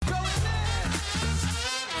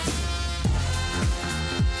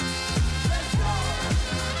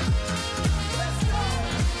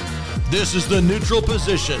This is The Neutral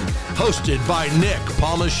Position, hosted by Nick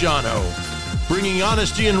Palmisano, bringing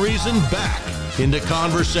honesty and reason back into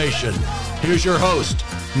conversation. Here's your host,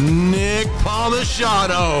 Nick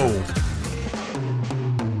Palmisano.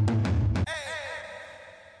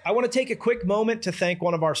 I want to take a quick moment to thank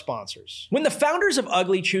one of our sponsors. When the founders of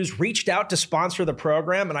Ugly Chews reached out to sponsor the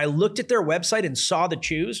program and I looked at their website and saw the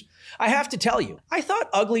chews, I have to tell you, I thought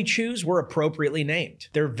Ugly Chews were appropriately named.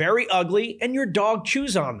 They're very ugly and your dog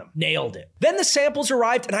chews on them. Nailed it. Then the samples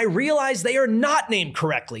arrived and I realized they are not named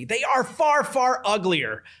correctly. They are far, far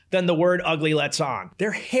uglier than the word ugly lets on.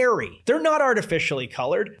 They're hairy. They're not artificially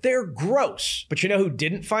colored. They're gross. But you know who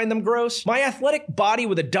didn't find them gross? My athletic body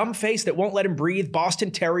with a dumb face that won't let him breathe,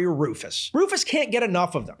 Boston Terrier Rufus. Rufus can't get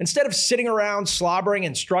enough of them. Instead of sitting around slobbering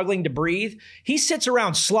and struggling to breathe, he sits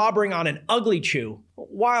around slobbering on an ugly chew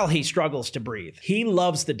while he struggles to breathe. He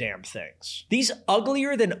loves the damn things. These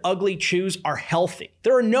uglier than ugly chews are healthy.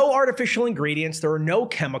 There are no artificial ingredients. There are no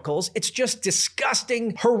chemicals. It's just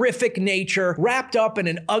disgusting, horrific nature wrapped up in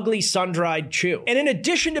an ugly sun-dried chew. And in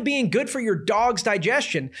addition to being good for your dog's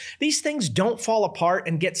digestion, these things don't fall apart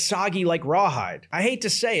and get soggy like rawhide. I hate to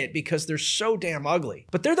say it because they're so damn ugly,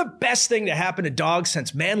 but they're the best thing to happen to dogs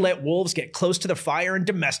since man let wolves get close to the fire and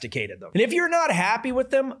domesticated them. And if you're not happy with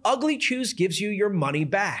them, Ugly Chews gives you your money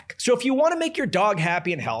back. So if you want to make your dog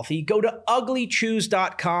happy and healthy, go to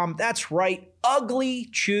uglychews.com. That's right,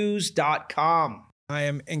 uglychews.com. I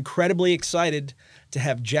am incredibly excited to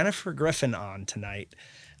have Jennifer Griffin on tonight.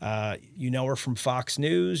 You know her from Fox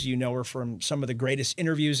News. You know her from some of the greatest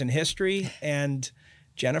interviews in history. And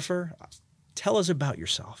Jennifer, tell us about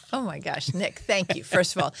yourself. Oh my gosh, Nick, thank you.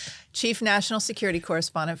 First of all, Chief National Security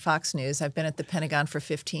Correspondent, Fox News. I've been at the Pentagon for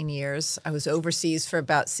 15 years. I was overseas for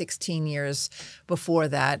about 16 years before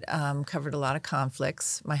that, covered a lot of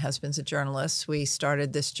conflicts. My husband's a journalist. We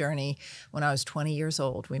started this journey when I was 20 years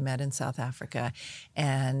old. We met in South Africa.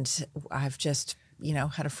 And I've just,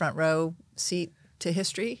 had a front row seat to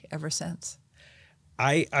history ever since.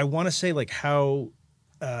 I want to say how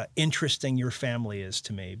interesting your family is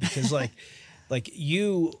to me because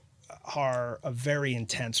you are a very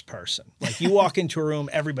intense person. You walk into a room,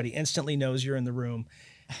 everybody instantly knows you're in the room.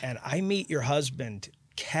 And I meet your husband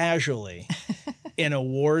casually in a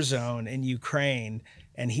war zone in Ukraine.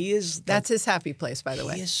 And he is... That's his happy place, by the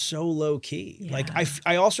way. He is so low key. Yeah.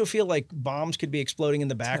 I also feel like bombs could be exploding in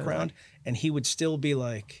the background and he would still be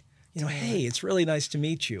like... hey, it's really nice to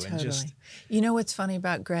meet you. Totally. And just... You know what's funny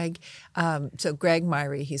about Greg? So Greg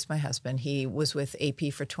Myrie, he's my husband. He was with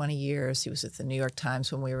AP for 20 years. He was at the New York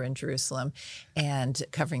Times when we were in Jerusalem and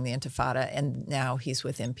covering the Intifada. And now he's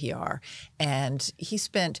with NPR. And he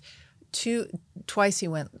spent twice he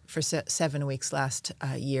went for 7 weeks last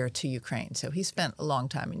year to Ukraine. So he spent a long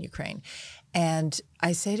time in Ukraine. And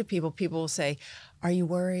I say to people will say, are you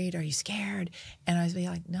worried? Are you scared? And I'd be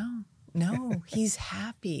like, no, he's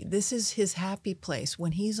happy. This is his happy place.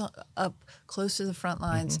 When he's up close to the front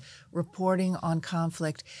lines, reporting on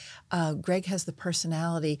conflict, Greg has the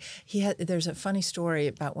personality. There's a funny story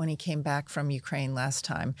about when he came back from Ukraine last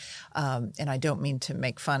time, and I don't mean to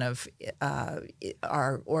make fun of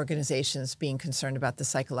our organizations being concerned about the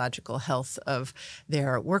psychological health of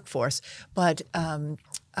their workforce, but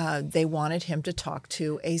they wanted him to talk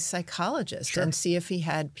to a psychologist and see if he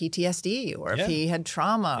had PTSD or if he had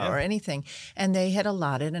trauma or anything. And they had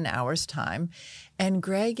allotted an hour's time. And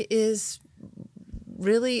Greg is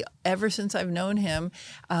really, ever since I've known him,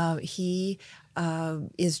 he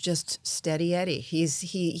is just steady Eddie.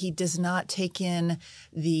 He does not take in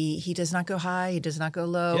he does not go high, he does not go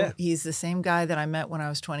low. Yeah. He's the same guy that I met when I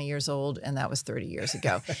was 20 years old, and that was 30 years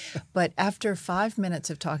ago. But after 5 minutes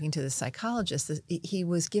of talking to the psychologist, he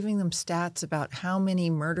was giving them stats about how many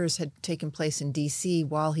murders had taken place in D.C.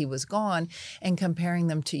 while he was gone and comparing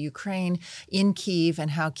them to Ukraine in Kyiv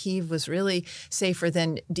and how Kyiv was really safer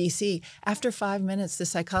than D.C. After 5 minutes, the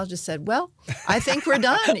psychologist said, well, I think we're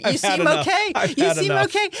done. You seem okay. You seem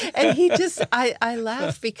okay. And he just, I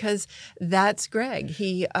laugh because that's Greg.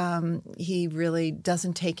 He really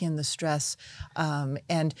doesn't take in the stress.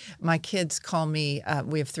 And my kids call me,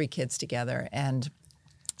 we have 3 kids together, and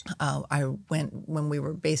when we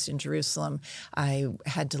were based in Jerusalem, I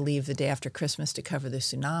had to leave the day after Christmas to cover the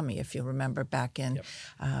tsunami, if you remember, back in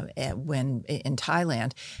in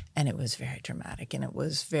Thailand, and it was very dramatic, and it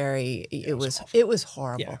was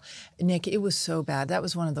horrible. Yeah. Nick, it was so bad. That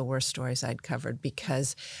was one of the worst stories I'd covered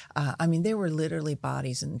because, there were literally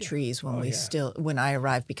bodies in the trees when I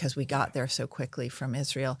arrived because we got there so quickly from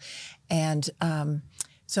Israel, and.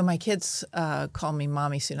 So my kids call me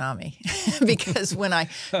Mommy Tsunami because when I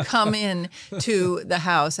come in to the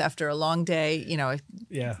house after a long day,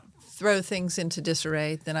 throw things into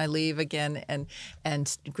disarray. Then I leave again,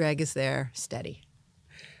 and Greg is there, steady.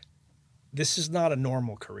 This is not a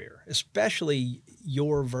normal career, especially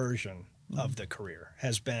your version of the career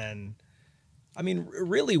has been, I mean,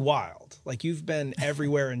 really wild. Like you've been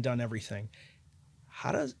everywhere and done everything.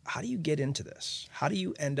 How do you get into this? How do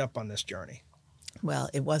you end up on this journey? Well,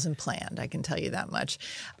 it wasn't planned, I can tell you that much.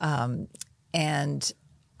 And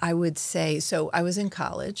I would say, so I was in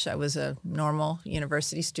college. I was a normal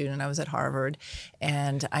university student. I was at Harvard,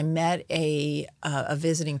 and I met a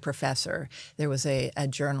visiting professor. There was a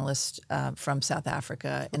journalist from South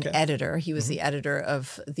Africa, an editor. He was the editor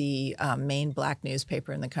of the main black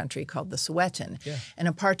newspaper in the country called the Sowetan. Yeah. And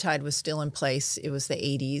apartheid was still in place. It was the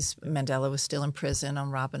 80s. Mandela was still in prison on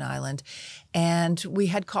Robben Island. And we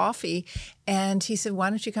had coffee, and he said, why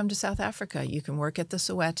don't you come to South Africa? You can work at the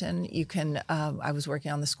Sowetan. You can, I was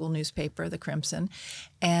working on the school newspaper, the Crimson.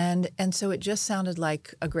 And so it just sounded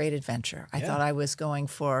like a great adventure. I thought I was going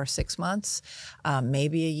for 6 months,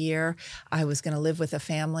 maybe a year. I was going to live with a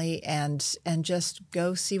family and just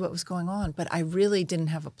go see what was going on. But I really didn't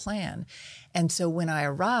have a plan. And so when I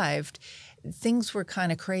arrived, things were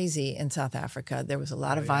kind of crazy in South Africa. There was a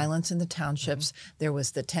lot of violence in the townships. There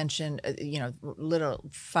was the tension, little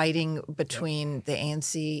fighting between the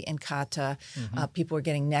ANC and Kata. People were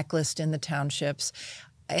getting necklaced in the townships.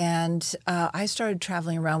 And I started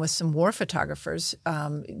traveling around with some war photographers,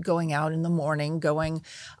 going out in the morning, going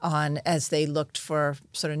on as they looked for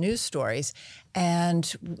sort of news stories. And,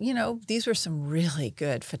 these were some really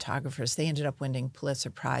good photographers. They ended up winning Pulitzer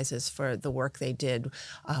Prizes for the work they did.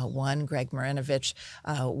 One, Greg Marinovich,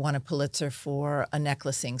 won a Pulitzer for a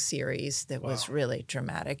necklacing series that was really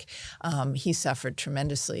dramatic. He suffered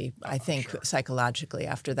tremendously, I think, psychologically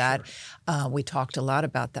after that. We talked a lot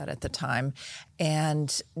about that at the time.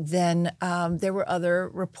 And then there were other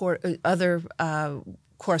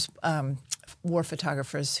war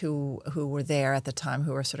photographers who were there at the time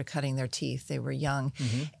who were sort of cutting their teeth. They were young.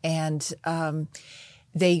 And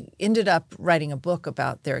they ended up writing a book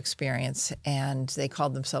about their experience, and they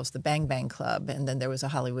called themselves the Bang Bang Club. And then there was a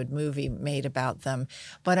Hollywood movie made about them.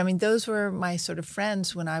 But I mean, those were my sort of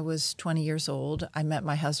friends when I was 20 years old. I met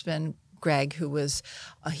my husband, Greg, who was,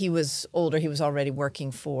 he was older. He was already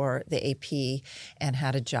working for the AP and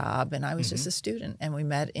had a job. And I was just a student. And we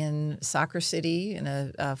met in Soccer City in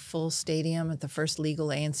a full stadium at the first legal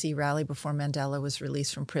ANC rally before Mandela was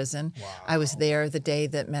released from prison. Wow. I was there the day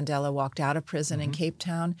that Mandela walked out of prison in Cape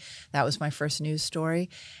Town. That was my first news story.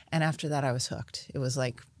 And after that, I was hooked. It was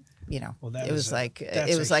like, it was like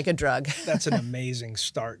a drug. That's an amazing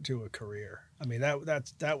start to a career. I mean,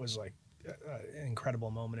 that was like an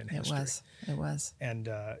incredible moment in history. It was. And,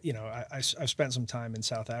 I've spent some time in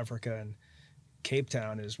South Africa, and Cape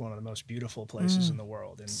Town is one of the most beautiful places in the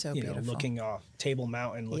world. And, so beautiful. Looking off Table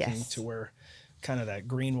Mountain, looking to where kind of that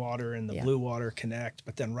green water and the blue water connect,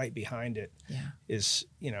 but then right behind it is,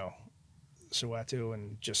 Soweto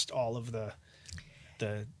and just all of the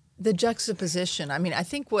juxtaposition. I mean, I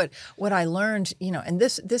think what I learned, and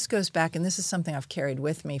this goes back, and this is something I've carried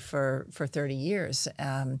with me for 30 years.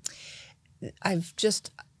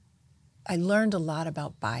 I learned a lot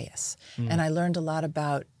about bias, and I learned a lot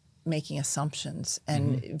about making assumptions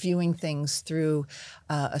and viewing things through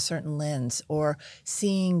a certain lens, or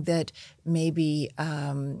seeing that maybe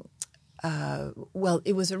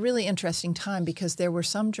it was a really interesting time because there were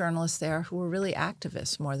some journalists there who were really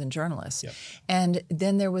activists more than journalists. Yep. And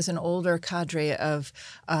then there was an older cadre of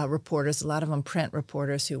reporters, a lot of them print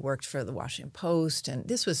reporters who worked for the Washington Post. And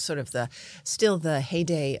this was sort of still the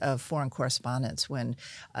heyday of foreign correspondence, when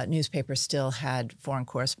newspapers still had foreign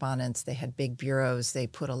correspondents. They had big bureaus. They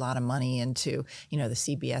put a lot of money into, the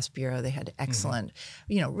CBS bureau. They had excellent,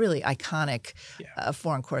 really iconic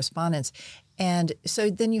foreign correspondents. And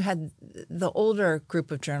so then you had the older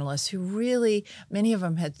group of journalists who really, many of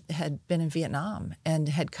them had been in Vietnam and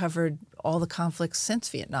had covered all the conflicts since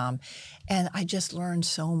Vietnam. And I just learned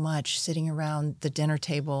so much sitting around the dinner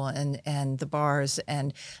table and the bars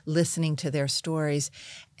and listening to their stories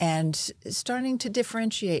and starting to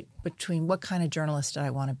differentiate between what kind of journalist did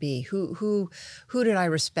I want to be, who did I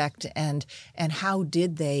respect, and how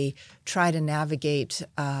did they try to navigate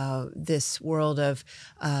this world of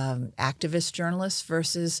activist journalists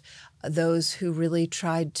versus those who really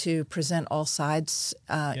tried to present all sides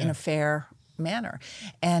in a fair manner.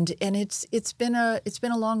 And it's been a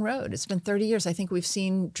long road. It's been 30 years. I think we've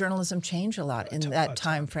seen journalism change a lot in that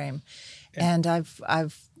time frame. And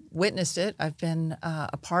I've witnessed it. I've been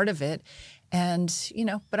a part of it. And,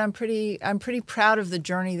 but I'm pretty proud of the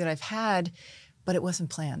journey that I've had, but it wasn't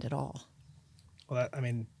planned at all. Well,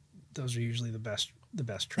 those are usually the best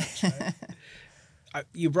trips, right?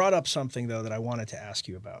 You brought up something, though, that I wanted to ask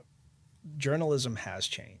you about. Journalism has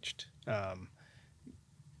changed,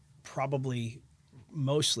 probably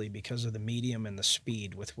mostly because of the medium and the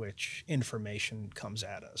speed with which information comes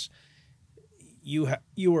at us. You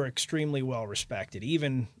were extremely well respected,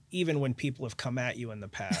 even when people have come at you in the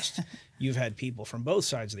past. You've had people from both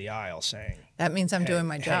sides of the aisle saying, that means I'm doing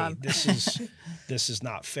my job. This is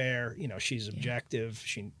not fair. She's objective.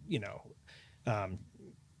 She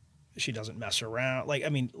she doesn't mess around.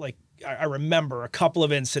 I remember a couple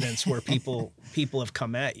of incidents where people have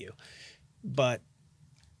come at you, but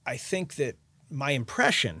I think that my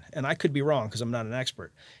impression, and I could be wrong because I'm not an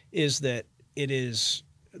expert, is that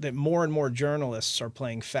that more and more journalists are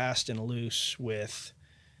playing fast and loose with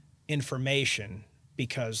information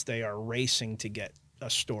because they are racing to get a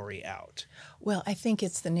story out. Well, I think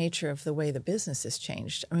it's the nature of the way the business has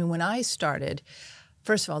changed. I mean, when I started,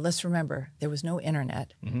 first of all, let's remember there was no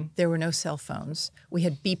internet. Mm-hmm. There were no cell phones. We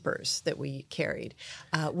had beepers that we carried.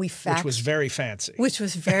 We faxed. Which was very fancy.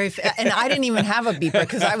 And I didn't even have a beeper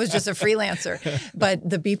because I was just a freelancer. But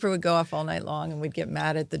the beeper would go off all night long, and we'd get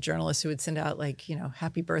mad at the journalists who would send out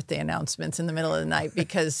happy birthday announcements in the middle of the night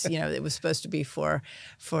because it was supposed to be for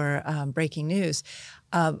breaking news.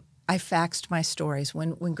 I faxed my stories.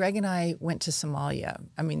 When Greg and I went to Somalia,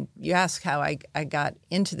 I mean, you ask how I got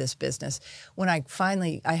into this business. When I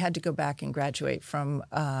had to go back and graduate from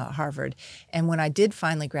Harvard. And when I did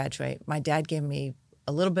finally graduate, my dad gave me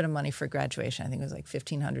a little bit of money for graduation. I think it was like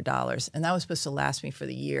 $1,500. And that was supposed to last me for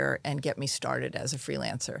the year and get me started as a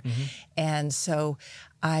freelancer. Mm-hmm. And so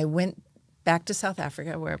I went back to South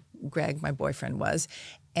Africa where Greg, my boyfriend, was.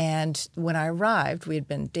 And when I arrived, we had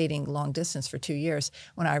been dating long distance for 2 years.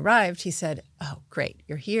 When I arrived, he said, "Oh, great,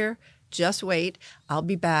 you're here. Just wait. I'll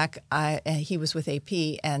be back." He was with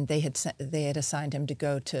AP, and they had assigned him to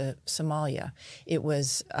go to Somalia. It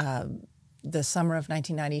was the summer of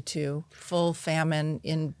 1992, full famine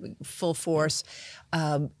in full force.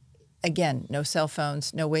 Again, no cell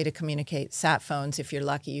phones, no way to communicate. Sat phones, if you're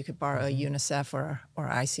lucky, you could borrow a UNICEF or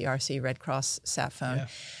ICRC, Red Cross sat phone.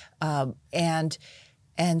 Yeah.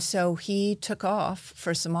 And so he took off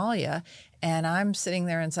for Somalia, and I'm sitting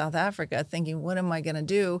there in South Africa thinking, what am I going to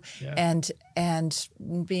do? Yeah. And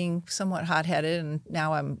being somewhat hot-headed, and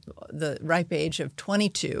now I'm the ripe age of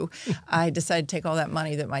 22, I decided to take all that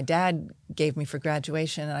money that my dad gave me for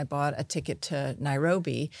graduation, and I bought a ticket to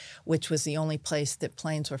Nairobi, which was the only place that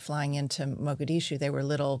planes were flying into Mogadishu. They were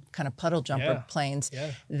little kind of puddle jumper planes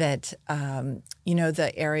that,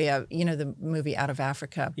 the area, the movie Out of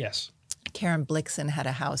Africa. Yes. Karen Blixen had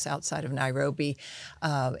a house outside of Nairobi,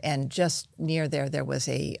 and just near there was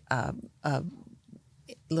a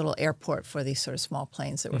little airport for these sort of small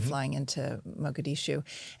planes that were flying into Mogadishu.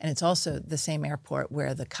 And it's also the same airport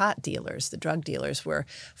where the cot dealers, the drug dealers, were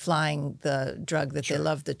flying the drug that they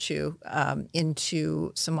love to chew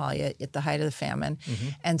into Somalia at the height of the famine. Mm-hmm.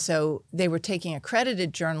 And so they were taking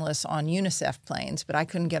accredited journalists on UNICEF planes, but I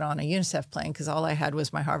couldn't get on a UNICEF plane because all I had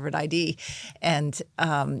was my Harvard ID and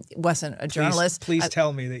wasn't a journalist. Please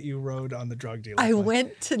tell me that you rode on the drug dealer plane. I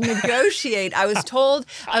went to negotiate. I was told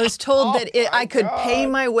that I could pay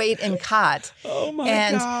my weight in cot. Oh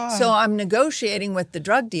my God. So I'm negotiating with the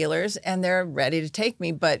drug dealers, and they're ready to take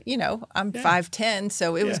me. But, I'm 5'10",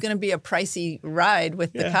 so it was going to be a pricey ride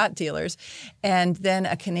with the cot dealers. And then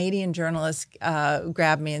a Canadian journalist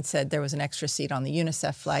grabbed me and said there was an extra seat on the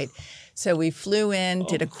UNICEF flight. So we flew in,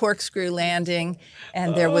 did a corkscrew landing,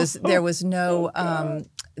 and there was no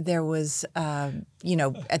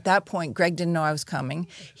at that point, Greg didn't know I was coming.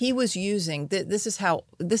 He was using this is how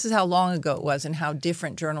long ago it was and how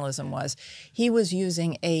different journalism was. He was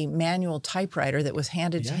using a manual typewriter that was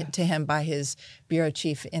handed to him by his bureau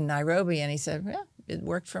chief in Nairobi, and he said, "Yeah, it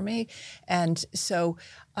worked for me." And so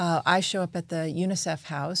I show up at the UNICEF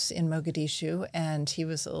house in Mogadishu, and he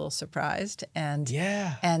was a little surprised. And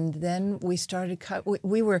then we started. It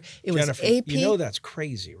was Jennifer, AP. That's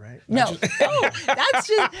crazy, right? No, that's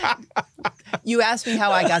just. You asked me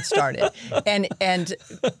how I got started, and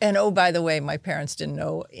oh, by the way, my parents didn't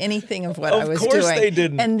know anything of what I was doing. Of course they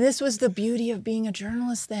didn't. And this was the beauty of being a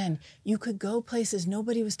journalist then. You could go places.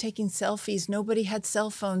 Nobody was taking selfies. Nobody had cell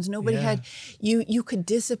phones. Nobody had. You could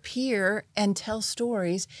disappear and tell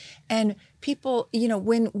stories, and people,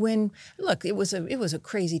 when look, it was a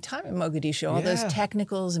crazy time in Mogadishu. All those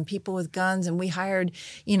technicals and people with guns, and we hired,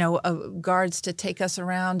 guards to take us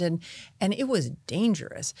around, and it was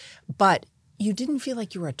dangerous, but you didn't feel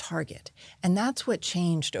like you were a target. And that's what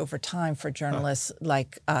changed over time for journalists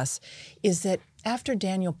like us, is that after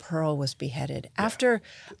Daniel Pearl was beheaded, after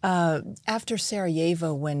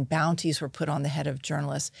Sarajevo, when bounties were put on the head of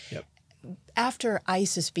journalists, after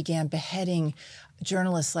ISIS began beheading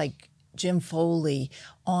journalists like Jim Foley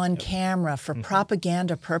on camera for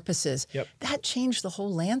propaganda purposes. That changed the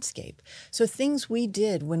whole landscape. So things we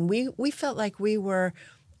did when we felt like we were,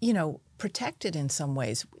 protected in some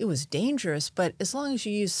ways. It was dangerous, but as long as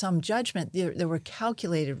you used some judgment, there were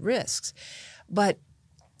calculated risks. But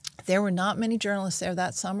there were not many journalists there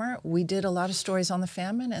that summer. We did a lot of stories on the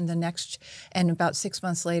famine, and about 6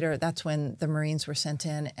 months later, that's when the Marines were sent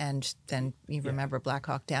in, and then you remember Black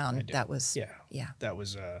Hawk Down. That was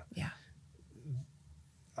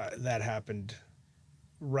that happened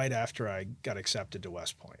right after I got accepted to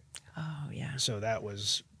West Point. Oh yeah. So that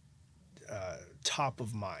was top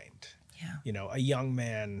of mind. Yeah. A young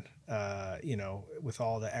man, with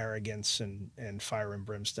all the arrogance and fire and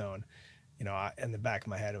brimstone. In the back of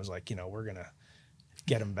my head, it was like, we're going to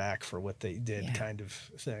get them back for what they did kind of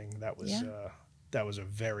thing. That was a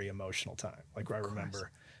very emotional time. Like I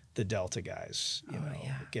remember the Delta guys,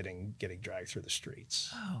 getting dragged through the streets.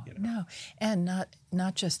 Oh, no. And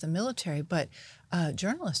not just the military, but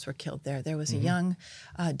journalists were killed there. There was a young,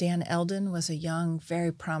 Dan Eldon was a young,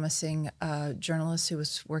 very promising journalist who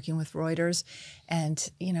was working with Reuters.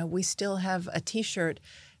 And, we still have a T-shirt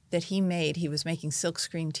that he made. He was making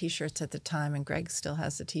silkscreen T-shirts at the time, and Greg still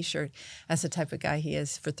has the T-shirt. As the type of guy he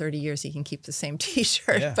is, for 30 years he can keep the same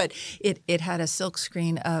T-shirt. But it had a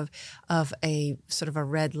silkscreen of a sort of a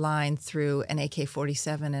red line through an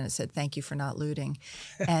AK-47, and it said, "Thank you for not looting."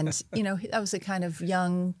 And that was a kind of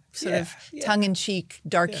young sort of tongue-in-cheek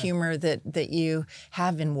dark humor that you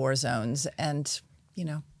have in war zones. And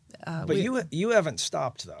but you haven't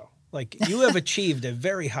stopped though. Like you have achieved a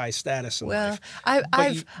very high status in life.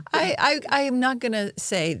 I am not going to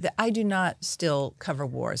say that I do not still cover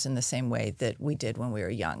wars in the same way that we did when we were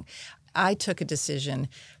young. I took a decision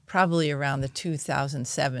probably around the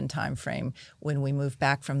 2007 timeframe when we moved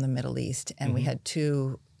back from the Middle East, and we had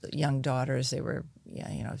two young daughters. They were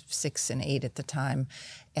 6 and 8 at the time,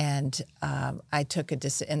 and I took a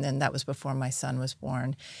decision. And then that was before my son was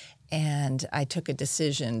born. And I took a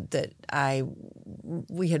decision that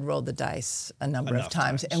we had rolled the dice a number of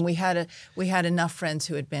times, and we had enough friends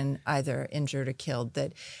who had been either injured or killed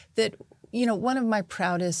that one of my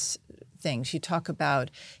proudest things. You talk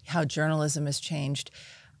about how journalism has changed.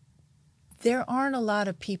 There aren't a lot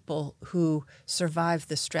of people who survive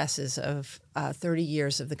the stresses of 30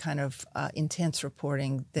 years of the kind of intense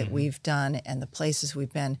reporting that we've done and the places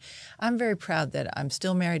we've been. I'm very proud that I'm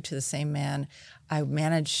still married to the same man. I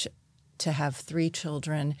managed to have 3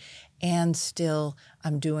 children, and still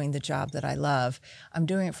I'm doing the job that I love. I'm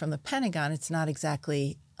doing it from the Pentagon. It's not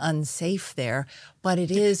exactly unsafe there, but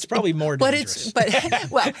it is. It's probably more dangerous.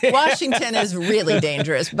 Well, Washington is really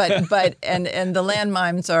dangerous, but and the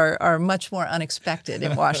landmines are much more unexpected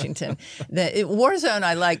in Washington. The war zone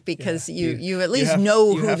I like because you at least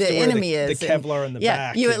know who the enemy is. The Kevlar in the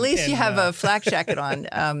back. You at least you have a flak jacket on.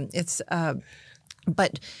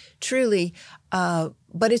 But truly.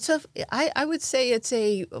 But I would say it's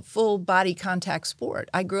a full body contact sport.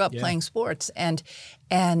 I grew up playing sports, and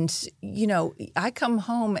I come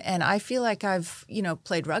home and I feel like I've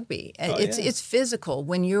played rugby. It's physical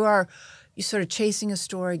when you're sort of chasing a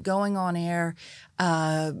story, going on air.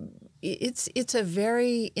 It's a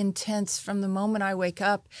very intense from the moment I wake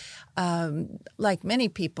up. Like many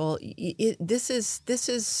people, this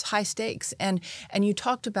is high stakes, and you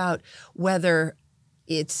talked about whether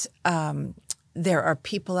it's. There are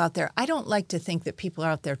people out there. I don't like to think that people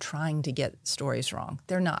are out there trying to get stories wrong.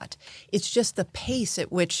 They're not. It's just the pace at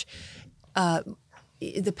which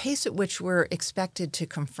we're expected to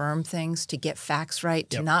confirm things, to get facts right,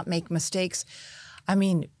 to not make mistakes. I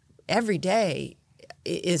mean, every day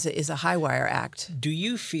is a high wire act. Do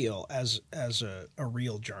you feel, as a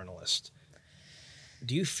real journalist,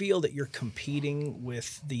 do you feel that you're competing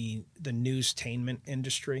with the newstainment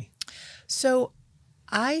industry? So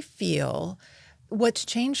I feel what's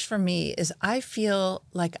changed for me is I feel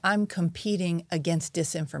like I'm competing against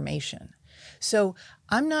disinformation. So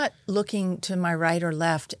I'm not looking to my right or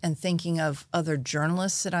left and thinking of other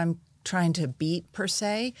journalists that I'm trying to beat per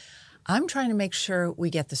se. I'm trying to make sure we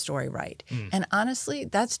get the story right. And honestly,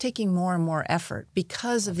 that's taking more and more effort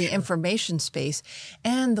because of the information space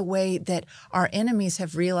and the way that our enemies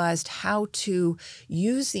have realized how to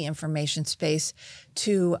use the information space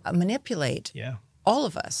to manipulate all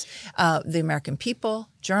of us, the American people,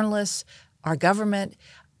 journalists, our government.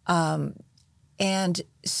 And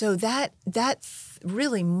so that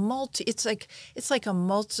really it's like a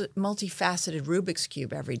multifaceted Rubik's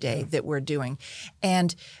Cube every day that we're doing.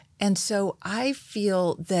 And so I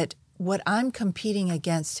feel that what I'm competing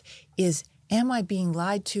against is Am I being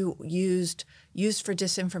lied to, used for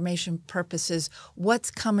disinformation purposes?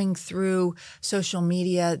 What's coming through social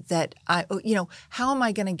media that how am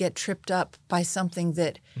I going to get tripped up by something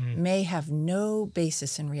that may have no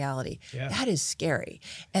basis in reality? Yeah. That is scary.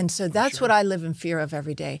 And so that's what I live in fear of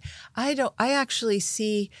every day. I actually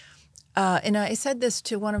see, and I said this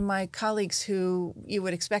to one of my colleagues who you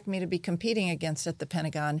would expect me to be competing against at the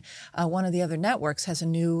Pentagon. One of the other networks has a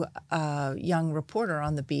new young reporter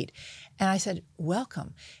on the beat. And I said,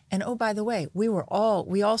 welcome. And oh, by the way, we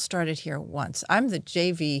all started here once. I'm the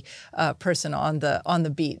JV person on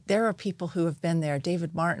the beat. There are people who have been there.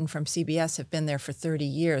 David Martin from CBS have been there for 30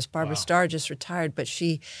 years. Barbara Starr just retired, but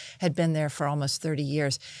she had been there for almost 30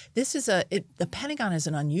 years. This is the Pentagon is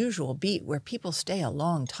an unusual beat where people stay a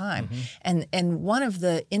long time. And one of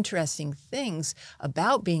the interesting things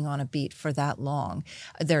about being on a beat for that long,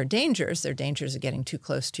 there are dangers. There are dangers of getting too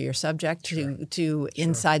close to your subject, to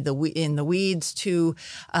inside in the weeds,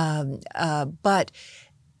 but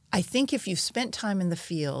I think if you've spent time in the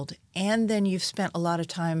field and then you've spent a lot of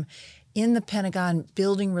time in the Pentagon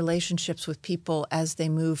building relationships with people as they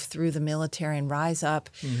move through the military and rise up,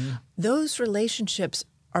 those relationships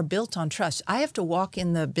are built on trust. I have to walk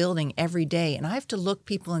in the building every day and I have to look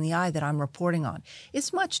people in the eye that I'm reporting on.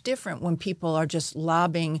 It's much different when people are just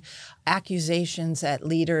lobbing accusations at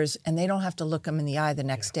leaders and they don't have to look them in the eye the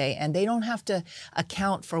next day, and they don't have to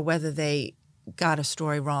account for whether they got a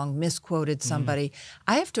story wrong, misquoted somebody.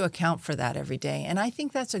 I have to account for that every day, and I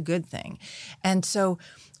think that's a good thing. And so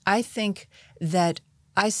I think that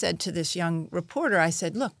I said to this young reporter, I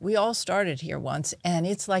said, look, we all started here once, and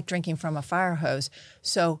it's like drinking from a fire hose.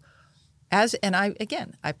 So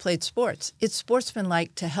I played sports. It's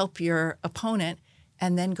sportsmanlike to help your opponent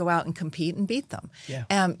and then go out and compete and beat them.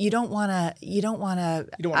 Yeah. You don't want to.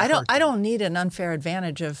 I don't need an unfair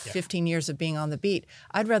advantage of 15 years of being on the beat.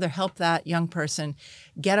 I'd rather help that young person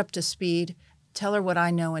get up to speed, tell her what I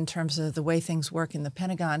know in terms of the way things work in the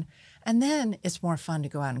Pentagon, and then it's more fun to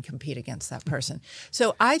go out and compete against that person.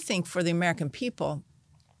 So I think for the American people,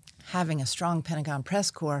 having a strong Pentagon press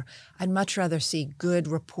corps, I'd much rather see good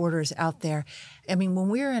reporters out there. I mean, when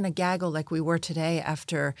we're in a gaggle like we were today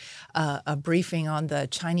after a briefing on the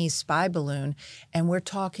Chinese spy balloon, and we're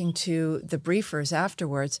talking to the briefers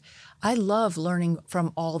afterwards, I love learning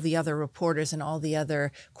from all the other reporters and all the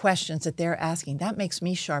other questions that they're asking. That makes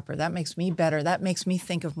me sharper. That makes me better. That makes me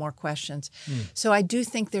think of more questions. So I do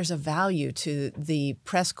think there's a value to the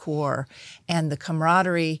press corps and the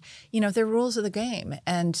camaraderie. They're rules of the game.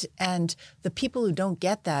 And the people who don't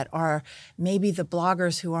get that are maybe the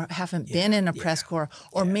bloggers who haven't been in a press corps,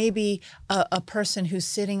 or maybe a person who's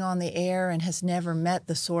sitting on the air and has never met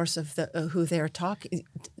the source of who they're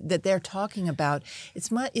talking about.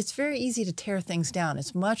 It's very easy to tear things down.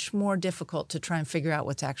 It's much more difficult to try and figure out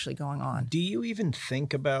what's actually going on. Do you even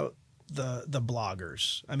think about the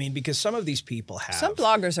bloggers? I mean, because some of these people have some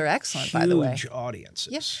bloggers are excellent, by the way. Huge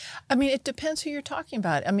audiences. Yes. I mean, it depends who you're talking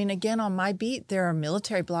about. I mean, again, on my beat, there are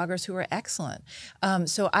military bloggers who are excellent.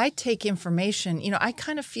 So I take information. I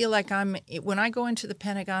kind of feel like when I go into the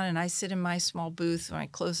Pentagon and I sit in my small booth, when I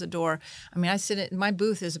close the door, I mean, my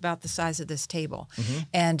booth is about the size of this table.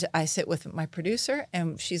 And I sit with my producer,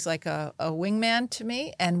 and she's like a wingman to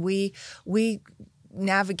me, and we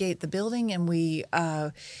navigate the building, and we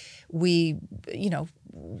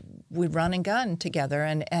run and gun together,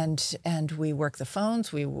 and we work the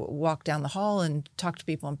phones. We walk down the hall and talk to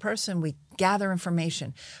people in person. We gather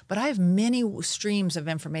information. But I have many streams of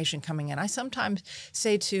information coming in. I sometimes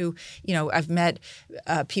say to, I've met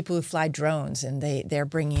people who fly drones, and they're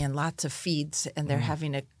bringing in lots of feeds, and they're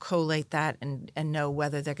having to collate that and know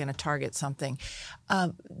whether they're going to target something.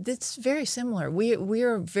 It's very similar. We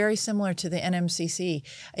are very similar to the NMCC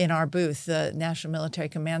in our booth, the National Military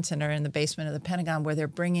Command Center in the basement of the Pentagon, where they're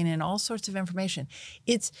bringing in all sorts of information.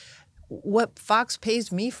 It's what Fox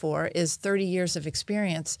pays me for is 30 years of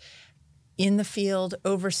experience in the field,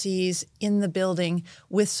 overseas, in the building,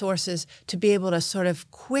 with sources, to be able to sort of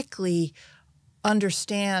quickly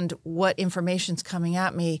understand what information's coming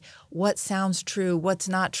at me, what sounds true, what's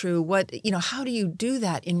not true, how do you do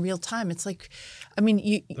that in real time? It's like, I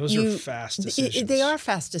mean, those are fast decisions. They are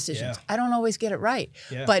fast decisions. Yeah. I don't always get it right,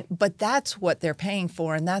 but that's what they're paying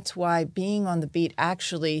for, and that's why being on the beat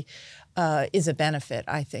actually is a benefit,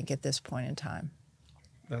 I think, at this point in time.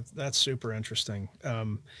 That's super interesting.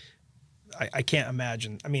 I can't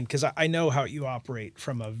imagine. I mean, because I know how you operate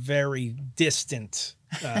from a very distant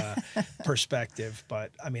perspective,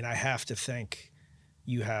 but I mean, I have to think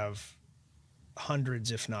you have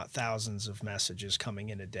hundreds, if not thousands, of messages coming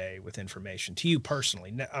in a day with information to you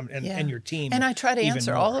personally, and your team. And I try to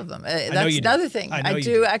answer all of them. That's another thing. I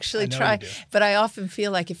do actually try. But I often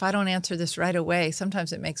feel like if I don't answer this right away,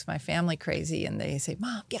 sometimes it makes my family crazy and they say,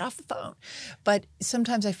 Mom, get off the phone. But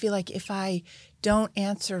sometimes I feel like if I don't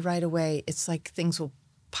answer right away, it's like things will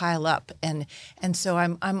pile up. And so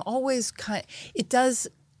I'm always it does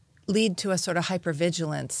lead to a sort of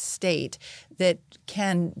hypervigilance state that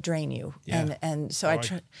can drain you. Yeah. And so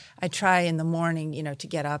I try in the morning, to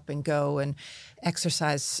get up and go and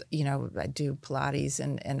exercise. I do Pilates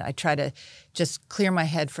and I try to just clear my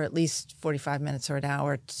head for at least 45 minutes or an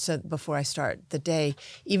hour before I start the day.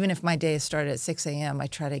 Even if my day is started at 6 a.m., I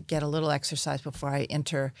try to get a little exercise before I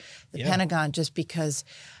enter the Pentagon, just because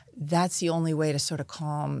that's the only way to sort of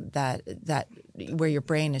calm that where your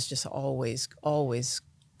brain is just always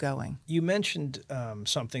going. You mentioned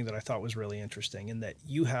something that I thought was really interesting, in that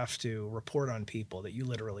you have to report on people that you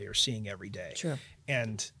literally are seeing every day. Sure.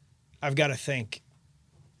 And I've got to think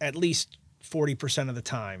at least 40% of the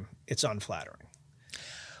time it's unflattering.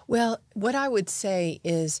 Well, what I would say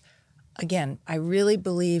is, again, I really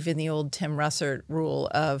believe in the old Tim Russert rule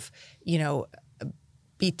of,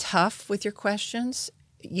 be tough with your questions,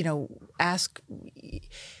 ask.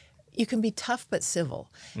 You can be tough but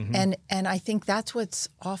civil. Mm-hmm. And I think that's what's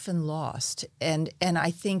often lost. And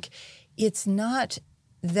I think it's not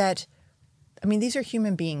that, these are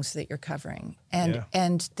human beings that you're covering,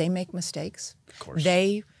 and they make mistakes. Of course.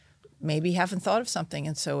 They maybe haven't thought of something,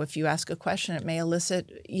 and so if you ask a question, it may elicit,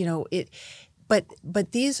 it.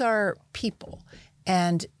 But these are people,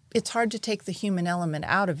 and it's hard to take the human element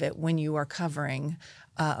out of it when you are covering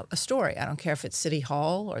a story. I don't care if it's City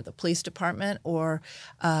Hall or the police department or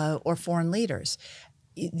foreign leaders.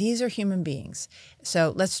 These are human beings.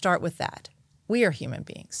 So let's start with that. We are human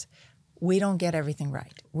beings. We don't get everything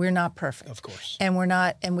right. We're not perfect. Of course. And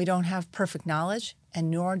we don't have perfect knowledge,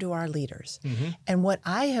 and nor do our leaders. Mm-hmm. And what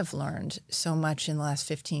I have learned so much in the last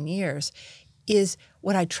 15 years is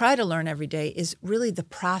what I try to learn every day is really the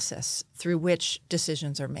process through which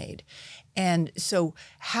decisions are made. And so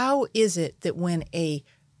how is it that when a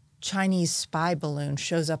Chinese spy balloon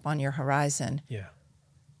shows up on your horizon,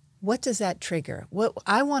 what does that trigger? What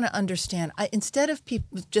I want to understand, instead of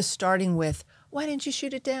people just starting with, why didn't you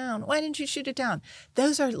shoot it down? Why didn't you shoot it down?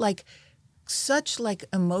 Those are such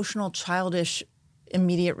emotional, childish,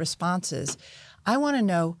 immediate responses. I want to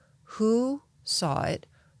know who saw it.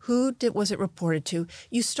 Who was it reported to?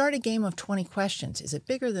 You start a game of 20 questions. Is it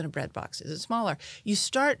bigger than a bread box? Is it smaller? You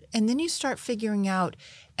start figuring out,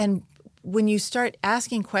 and when you start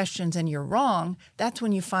asking questions and you're wrong, that's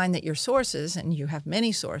when you find that your sources, and you have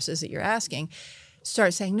many sources that you're asking,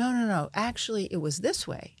 start saying, no, actually it was this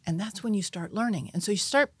way. And that's when you start learning. And so you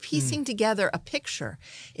start piecing together a picture.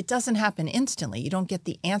 It doesn't happen instantly. You don't get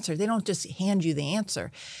the answer. They don't just hand you the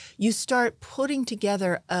answer. You start putting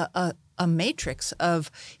together a matrix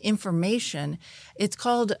of information. It's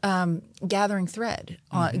called gathering thread,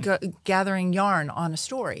 gathering yarn on a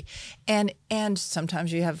story. And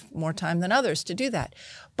sometimes you have more time than others to do that.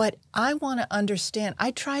 But I want to understand.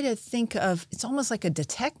 I try to think of, it's almost like a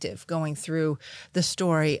detective going through the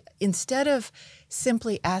story. Instead of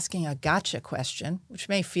simply asking a gotcha question, which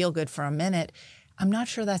may feel good for a minute, I'm not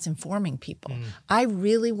sure that's informing people. I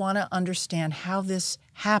really want to understand how this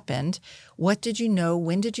happened. What did you know?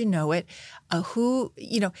 When did you know it?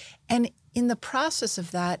 And in the process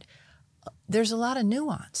of that, there's a lot of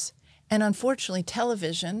nuance. And unfortunately,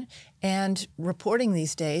 television and reporting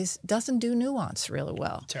these days doesn't do nuance really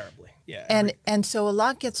well. Terribly, yeah. And so a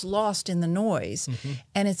lot gets lost in the noise. Mm-hmm.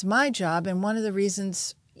 And it's my job, and one of the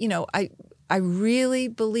reasons, I really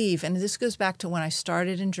believe, and this goes back to when I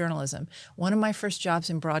started in journalism, one of my first jobs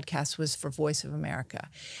in broadcast was for Voice of America.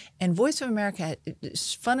 And Voice of America,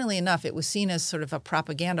 funnily enough, it was seen as sort of a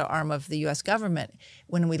propaganda arm of the U.S. government.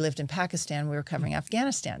 When we lived in Pakistan, we were covering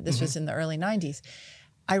Afghanistan. This was in the early 90s.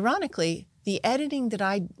 Ironically, the editing that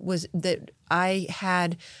I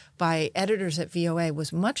had by editors at VOA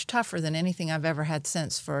was much tougher than anything I've ever had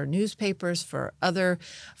since, for newspapers, for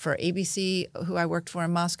ABC, who I worked for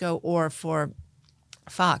in Moscow, or for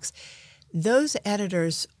Fox. Those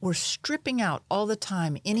editors were stripping out all the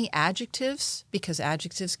time any adjectives, because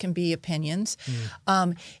adjectives can be opinions.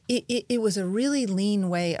 It was a really lean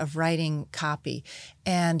way of writing copy.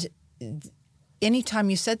 And anytime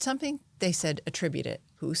you said something, they said, attribute it.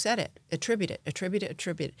 Who said it? Attribute it, attribute it,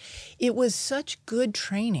 attribute it. It was such good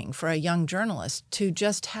training for a young journalist to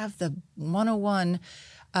just have the 101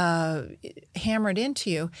 hammered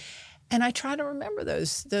into you. And I try to remember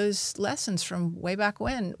those lessons from way back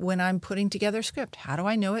when I'm putting together a script. How do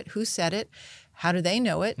I know it? Who said it? How do they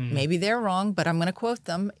know it? Maybe they're wrong, but I'm going to quote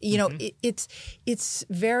them. You know, it's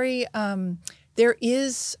very there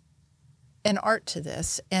is an art to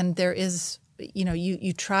this, and there is, you know,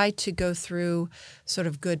 you try to go through sort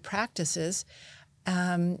of good practices,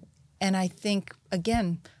 and I think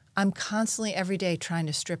again, I'm constantly every day trying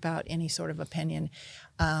to strip out any sort of opinion.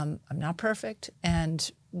 I'm not perfect,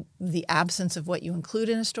 and the absence of what you include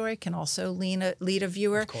in a story can also lead a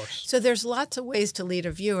viewer. Of course. So there's lots of ways to lead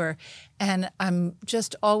a viewer, and I'm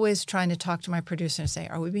just always trying to talk to my producer and say,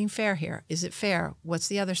 are we being fair here? Is it fair? What's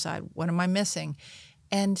the other side? What am I missing?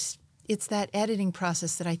 And it's that editing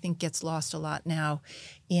process that I think gets lost a lot now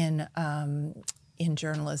in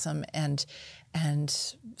journalism, and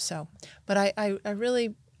so. But I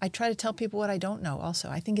really try to tell people what I don't know. Also,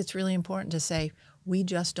 I think it's really important to say, we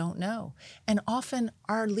just don't know. And often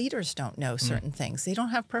our leaders don't know certain things. They don't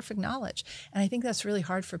have perfect knowledge. And I think that's really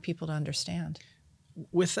hard for people to understand.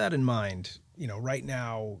 With that in mind, you know, right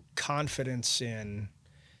now, confidence in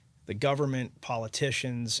the government,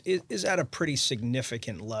 politicians, is at a pretty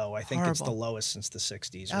significant low. I think it's the lowest since the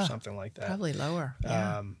 60s or something like that. Probably lower.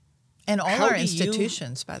 Yeah. And all our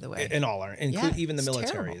institutions, by the way. And all our, even the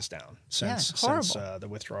military is down since the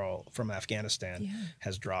withdrawal from Afghanistan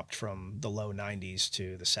has dropped from the low 90s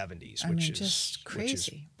to the 70s, which is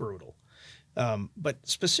brutal. But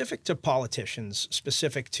specific to politicians,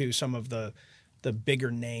 specific to some of the bigger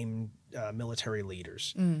name military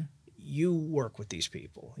leaders, you work with these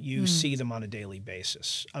people. You see them on a daily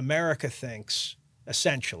basis. America thinks,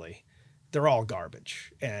 essentially, they're all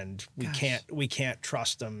garbage, and we can't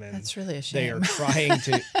trust them. And that's really a shame. They are trying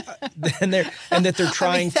to, and that they're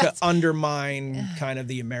trying to undermine kind of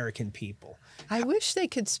the American people. I wish they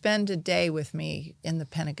could spend a day with me in the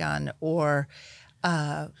Pentagon, or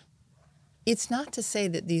it's not to say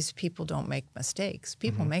that these people don't make mistakes.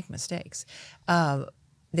 People make mistakes.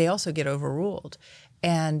 They also get overruled,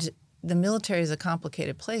 and the military is a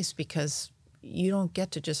complicated place because you don't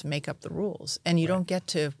get to just make up the rules, and you don't get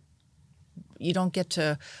to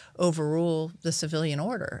overrule the civilian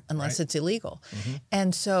order unless it's illegal.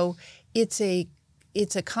 And so it's a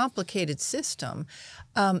complicated system.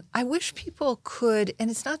 I wish people could, and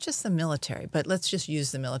it's not just the military, but let's just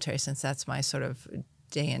use the military since that's my sort of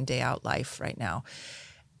day in, day out life right now.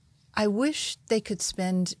 I wish they could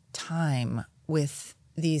spend time with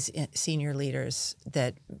these senior leaders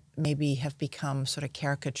that maybe have become sort of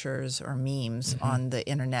caricatures or memes on the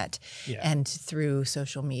internet and through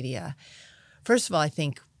social media. First of all, I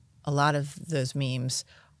think a lot of those memes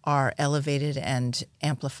are elevated and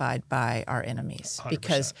amplified by our enemies. 100%.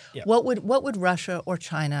 Because what would Russia or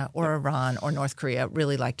China or Iran or North Korea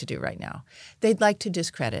really like to do right now? They'd like to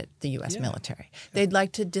discredit the U.S. military. They'd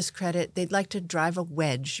like to drive a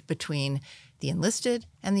wedge between the enlisted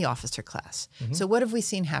and the officer class. So what have we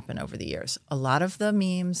seen happen over the years? A lot of the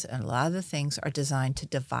memes and a lot of the things are designed to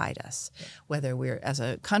divide us, whether we're as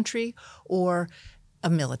a country or a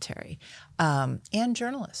military, and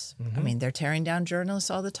journalists. I mean, they're tearing down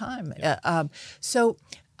journalists all the time. So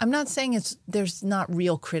I'm not saying there's not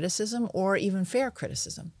real criticism or even fair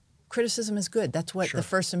criticism. Criticism is good. That's what the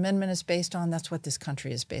First Amendment is based on. That's what this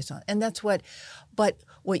country is based on. And that's but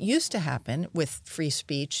what used to happen with free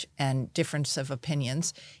speech and difference of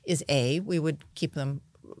opinions is we would keep them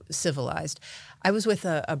civilized. I was with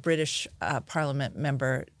a British Parliament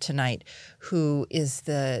member tonight who is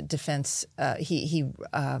the defense. He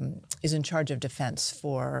is in charge of defense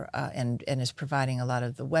for and is providing a lot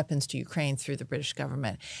of the weapons to Ukraine through the British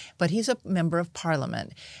government. But he's a member of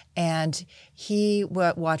Parliament, and he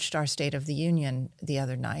watched our State of the Union the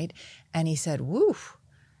other night, and he said, "Woo."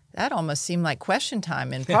 That almost seemed like Question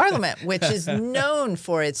Time in Parliament, which is known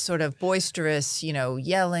for its sort of boisterous,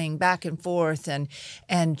 yelling back and forth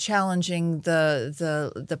and challenging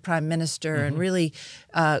the Prime Minister and really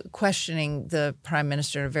questioning the Prime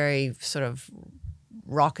Minister in a very sort of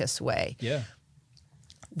raucous way. Yeah.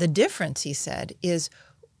 The difference, he said, is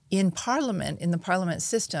in Parliament, in the Parliament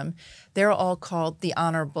system, they're all called the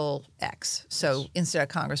Honourable X. So instead of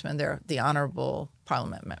Congressman, they're the Honourable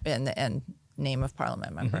Parliament and name of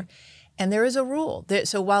Parliament member. And there is a rule.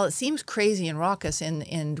 So while it seems crazy and raucous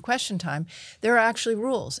in Question Time, there are actually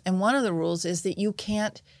rules. And one of the rules is that you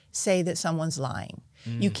can't say that someone's lying.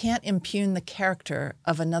 You can't impugn the character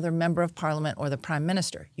of another member of Parliament or the Prime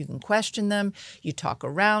Minister. You can question them. You talk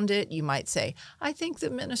around it. You might say, I think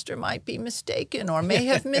the minister might be mistaken or may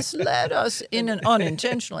have misled us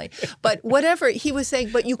unintentionally. But whatever he was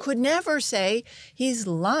saying, but you could never say he's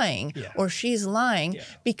lying or she's lying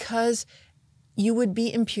because you would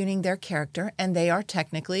be impugning their character, and they are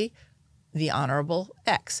technically the Honorable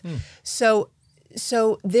X. So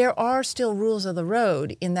there are still rules of the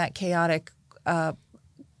road in that chaotic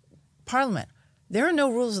parliament. There are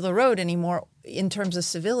no rules of the road anymore in terms of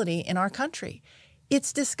civility in our country.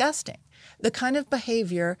 It's disgusting. The kind of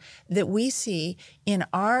behavior that we see in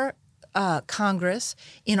our Congress,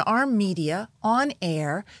 in our media, on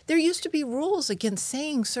air. There used to be rules against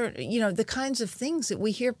saying certain, the kinds of things that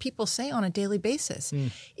we hear people say on a daily basis.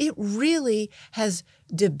 It really has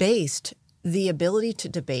debased the ability to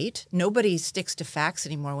debate. Nobody sticks to facts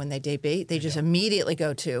anymore when they debate. They just immediately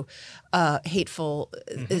go to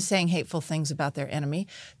saying hateful things about their enemy.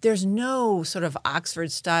 There's no sort of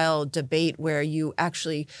Oxford-style debate where you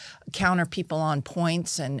actually counter people on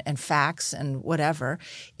points and facts and whatever.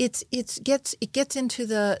 It gets into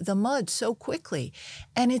the mud so quickly,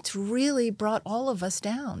 and it's really brought all of us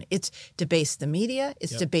down. It's debased the media.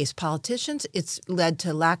 It's debased politicians. It's led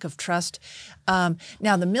to lack of trust.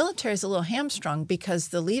 Now the military is a little hamstrung because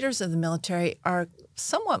the leaders of the military are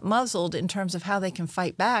somewhat muzzled in terms of how they can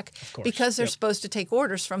fight back because they're supposed to take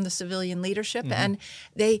orders from the civilian leadership. And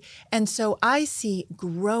so I see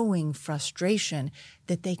growing frustration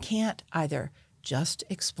that they can't either just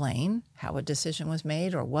explain how a decision was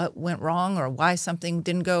made or what went wrong or why something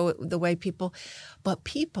didn't go the way but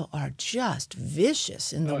people are just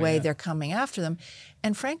vicious in the way they're coming after them.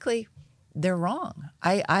 And frankly, they're wrong.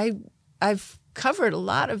 I've covered a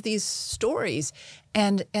lot of these stories,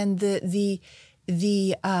 and the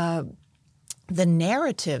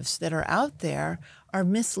narratives that are out there are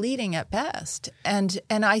misleading at best. And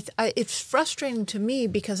it's frustrating to me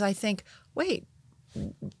because I think, wait,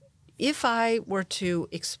 if I were to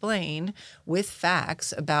explain with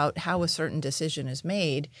facts about how a certain decision is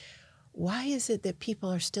made, why is it that people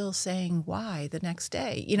are still saying why the next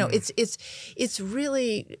day? It's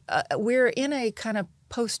really we're in a kind of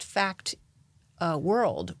post-fact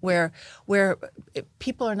world where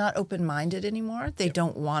people are not open-minded anymore. They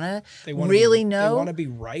don't want to really know. They want to be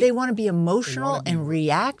right. They want to be emotional and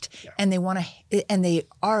react, and they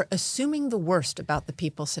are assuming the worst about the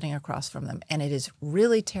people sitting across from them, and it is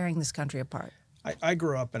really tearing this country apart. I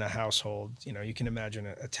grew up in a household, you can imagine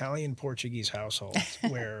an Italian-Portuguese household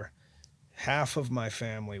where half of my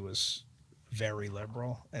family was very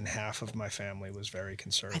liberal and half of my family was very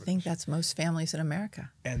conservative. I think that's most families in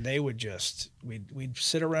America. And they would we'd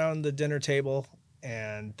sit around the dinner table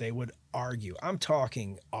and they would argue. I'm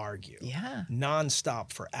talking argue. Yeah.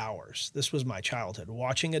 Nonstop for hours. This was my childhood,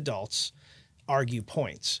 watching adults argue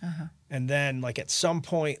points. And then at some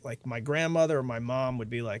point, my grandmother or my mom would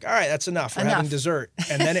be like, all right, that's enough. We're having dessert.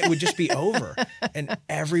 And then it would just be over and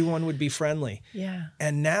everyone would be friendly. Yeah.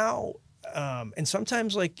 And now, and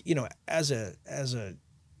sometimes as a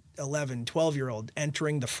 11, 12-year-old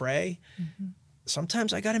entering the fray,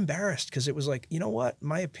 sometimes I got embarrassed because it was you know what?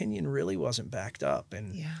 My opinion really wasn't backed up.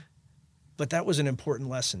 But that was an important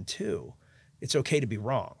lesson too. It's okay to be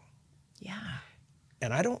wrong. Yeah.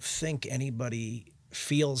 And I don't think anybody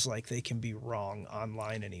feels like they can be wrong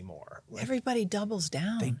online anymore. Everybody doubles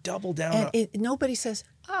down. They double down. And nobody says,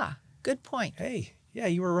 good point. Hey, yeah,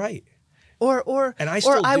 you were right. Or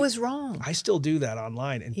I was wrong. I still do that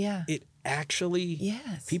online. And it actually,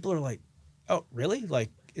 people are like, oh, really?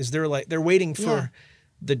 Is there they're waiting for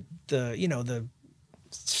the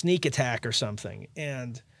sneak attack or something.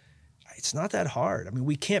 And it's not that hard. I mean,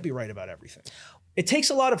 we can't be right about everything. It takes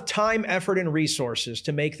a lot of time, effort, and resources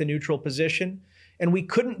to make the neutral position, and we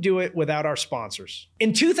couldn't do it without our sponsors.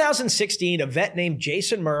 In 2016, a vet named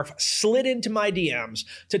Jason Murph slid into my DMs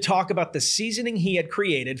to talk about the seasoning he had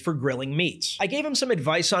created for grilling meats. I gave him some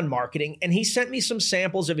advice on marketing, and he sent me some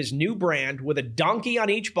samples of his new brand with a donkey on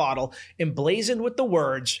each bottle emblazoned with the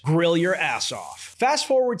words, "Grill your ass off." Fast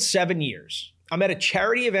forward 7 years. I'm at a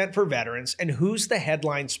charity event for veterans, and who's the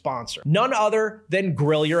headline sponsor? None other than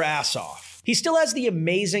Grill Your Ass Off. He still has the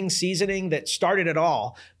amazing seasoning that started it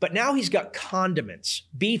all, but now he's got condiments,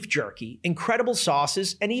 beef jerky, incredible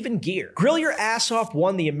sauces, and even gear. Grill Your Ass Off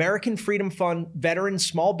won the American Freedom Fund Veteran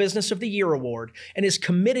Small Business of the Year Award and is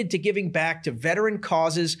committed to giving back to veteran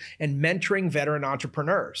causes and mentoring veteran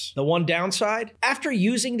entrepreneurs. The one downside? After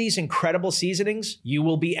using these incredible seasonings, you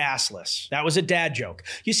will be assless. That was a dad joke.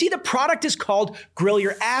 You see, the product is called Grill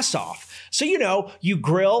Your Ass Off. So you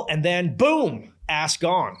grill and then boom, ass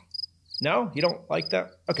gone. No? You don't like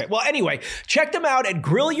that? Okay. Well, anyway, check them out at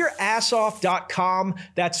grillyourassoff.com.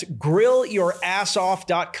 That's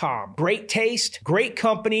grillyourassoff.com. Great taste, great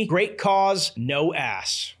company, great cause, no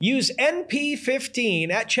ass. Use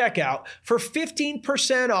NP15 at checkout for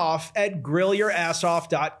 15% off at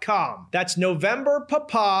grillyourassoff.com. That's November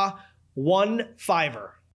Papa 15.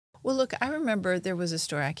 Well, look, I remember there was a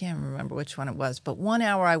story, I can't remember which one it was, but 1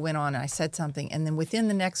 hour I went on and I said something, and then within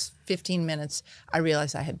the next 15 minutes, I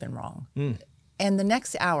realized I had been wrong. And the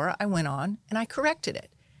next hour I went on and I corrected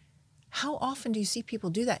it. How often do you see people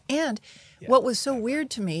do that? And what was so weird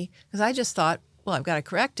to me, because I just thought, well, I've got to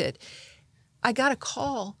correct it. I got a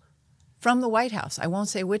call from the White House, I won't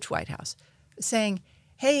say which White House, saying,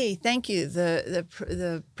 hey, thank you.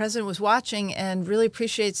 The president was watching and really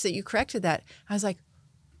appreciates that you corrected that. I was like,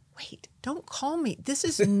 wait, don't call me. This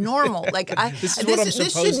is normal. This is what I'm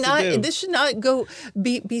supposed to do. This should not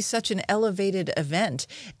be such an elevated event.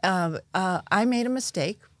 I made a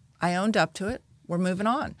mistake. I owned up to it. We're moving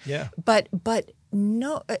on. Yeah. But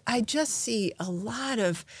no, I just see a lot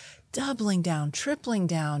of doubling down, tripling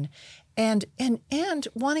down, and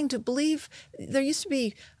wanting to believe. There used to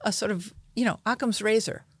be a sort of, Occam's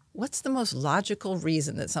razor. What's the most logical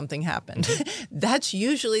reason that something happened? That's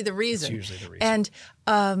usually the reason.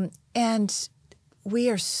 And we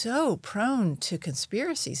are so prone to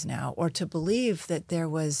conspiracies now, or to believe that there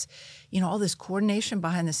was, all this coordination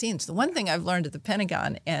behind the scenes. The one thing I've learned at the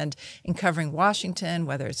Pentagon and in covering Washington,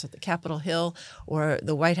 whether it's at the Capitol Hill or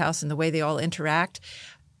the White House and the way they all interact,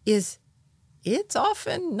 is it's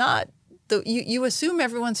often not you assume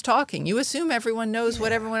everyone's talking. You assume everyone knows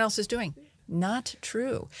what everyone else is doing. Not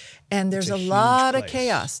true. And there's a lot of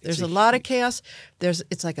chaos. There's a lot of chaos.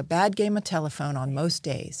 It's like a bad game of telephone on most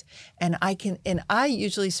days. And I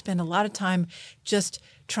usually spend a lot of time just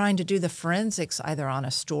trying to do the forensics either on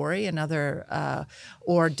a story,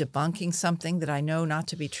 or debunking something that I know not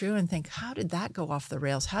to be true, and think, how did that go off the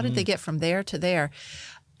rails? How did they get from there to there?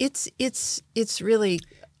 It's really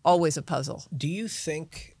always a puzzle. Do you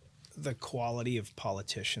think the quality of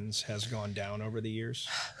politicians has gone down over the years?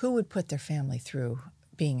 Who would put their family through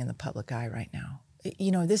being in the public eye right now?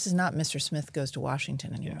 This is not Mr. Smith Goes to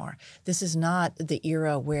Washington anymore. Yeah. This is not the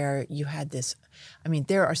era where you had this. I mean,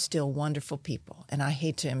 there are still wonderful people, and I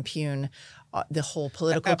hate to impugn the whole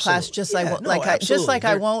political class, just like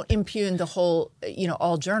I won't impugn the whole,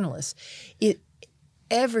 all journalists.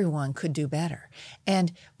 Everyone could do better.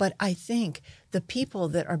 But I think the people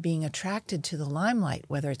that are being attracted to the limelight,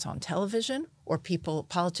 whether it's on television or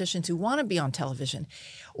politicians who want to be on television,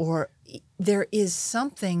 or there is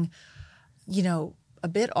something, a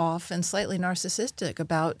bit off and slightly narcissistic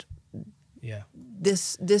about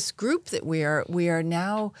this group that we are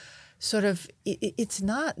now sort of, it's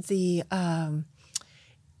not the,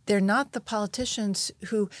 they're not the politicians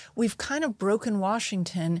who, we've kind of broken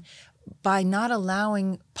Washington by not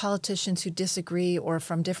allowing politicians who disagree or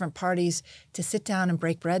from different parties to sit down and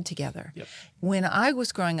break bread together. Yep. When I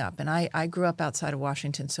was growing up, and I grew up outside of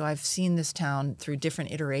Washington, so I've seen this town through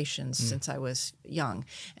different iterations since I was young.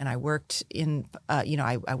 And I worked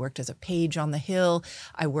I worked as a page on the Hill.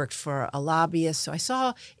 I worked for a lobbyist. So I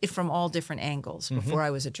saw it from all different angles before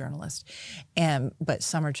I was a journalist, but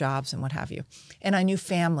summer jobs and what have you. And I knew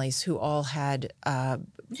families who all had,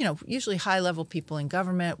 usually high-level people in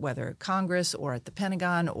government, whether Congress or at the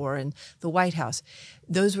Pentagon or in the White House.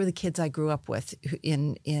 Those were the kids I grew up with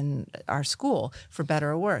in our school, for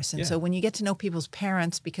better or worse. And so when you get to know people's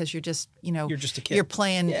parents, because you're just, you're just a kid. You're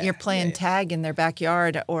playing tag in their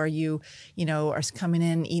backyard, or you are coming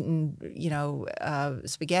in eating,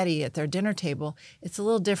 spaghetti at their dinner table. It's a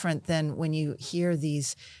little different than when you hear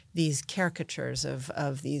these caricatures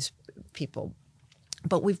of these people.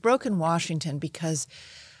 But we've broken Washington because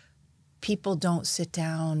people don't sit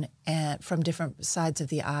down from different sides of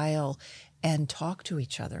the aisle and talk to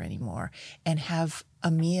each other anymore, and have a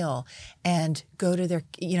meal and go to their,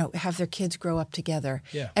 have their kids grow up together.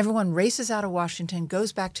 Yeah. Everyone races out of Washington,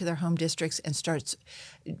 goes back to their home districts, and starts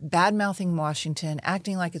bad-mouthing Washington,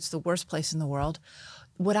 acting like it's the worst place in the world.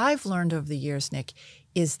 What I've learned over the years, Nick,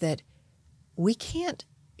 is that we can't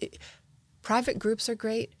 – private groups are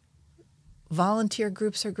great, volunteer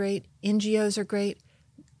groups are great, NGOs are great,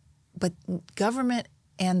 but government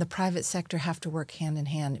and the private sector have to work hand in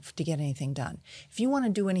hand to get anything done. If you want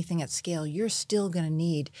to do anything at scale, you're still going to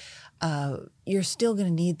need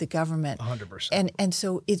the government. 100%. And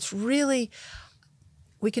so it's really,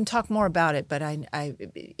 we can talk more about it, but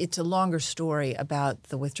it's a longer story about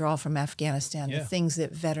the withdrawal from Afghanistan, the things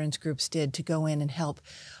that veterans groups did to go in and help.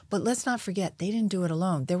 But let's not forget, they didn't do it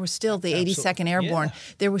alone. There were still the 82nd Airborne.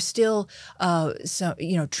 Yeah. There were still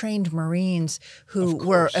trained Marines who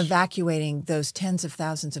were evacuating those tens of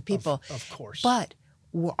thousands of people. Of course. But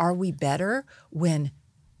are we better when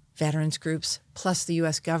veterans groups plus the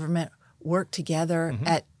U.S. government work together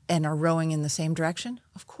and are rowing in the same direction?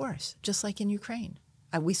 Of course, just like in Ukraine.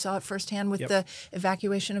 We saw it firsthand with Yep. the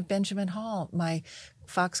evacuation of Benjamin Hall, my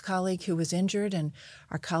Fox colleague who was injured, and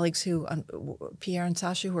our colleagues who, Pierre and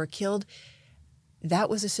Sasha, who were killed. That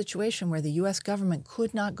was a situation where the U.S. government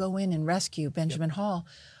could not go in and rescue Benjamin Hall,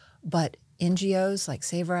 but NGOs like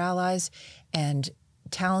Save Our Allies and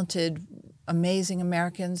talented, amazing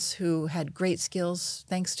Americans who had great skills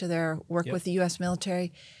thanks to their work with the U.S.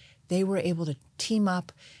 military, they were able to team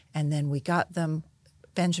up, and then we got them,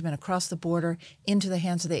 Benjamin, across the border into the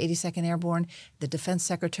hands of the 82nd Airborne. The Defense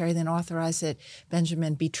Secretary then authorized that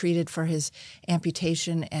Benjamin be treated for his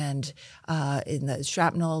amputation and in the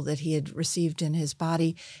shrapnel that he had received in his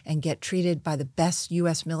body, and get treated by the best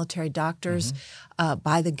U.S. military doctors,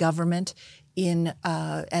 by the government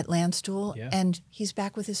at Landstuhl. Yeah. And he's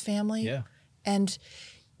back with his family. Yeah.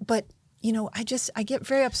 But I get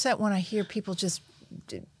very upset when I hear people just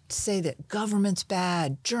say that government's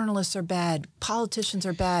bad, journalists are bad, politicians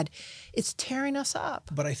are bad. It's tearing us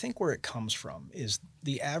up. But I think where it comes from is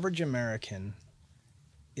the average American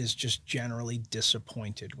is just generally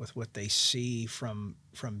disappointed with what they see from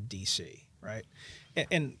D.C., right?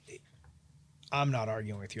 And I'm not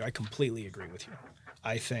arguing with you. I completely agree with you.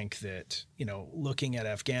 I think that, looking at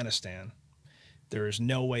Afghanistan, there is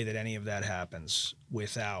no way that any of that happens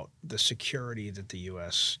without the security that the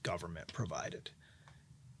U.S. government provided.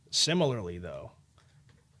 Similarly, though,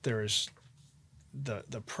 there's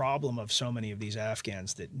the problem of so many of these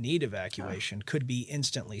Afghans that need evacuation could be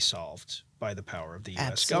instantly solved by the power of the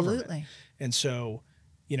U.S. government. And so,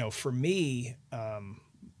 for me,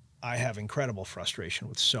 I have incredible frustration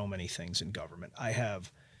with so many things in government. I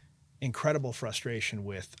have incredible frustration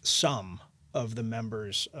with some of the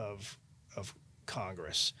members of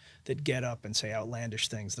Congress that get up and say outlandish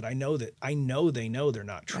things that I know they know they're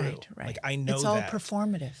not true. Right. Like, I know it's all that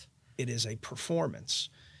performative. It is a performance.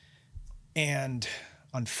 And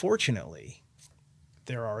unfortunately,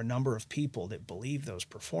 there are a number of people that believe those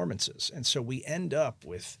performances. And so we end up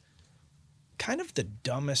with kind of the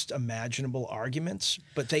dumbest imaginable arguments,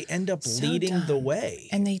 but they end up leading the way.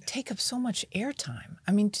 And they take up so much airtime.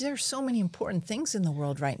 I mean, there are so many important things in the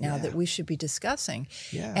world right now that we should be discussing.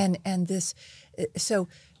 Yeah. And this, so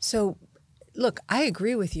look, I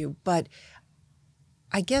agree with you, but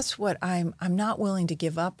I guess what I'm not willing to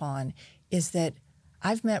give up on is that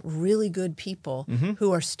I've met really good people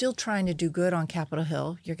who are still trying to do good on Capitol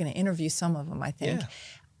Hill. You're going to interview some of them, I think.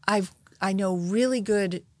 Yeah. I know really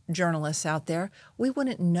good journalists out there. We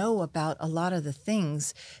wouldn't know about a lot of the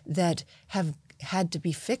things that have had to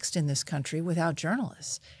be fixed in this country without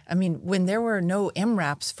journalists. I mean, when there were no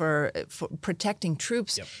MRAPs for protecting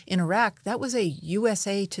troops in Iraq, that was a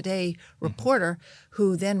USA Today reporter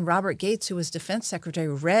who then, Robert Gates, who was Defense Secretary,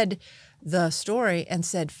 read the story and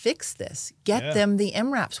said, fix this, get them the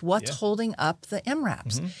MRAPs. What's holding up the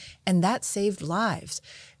MRAPs? And that saved lives.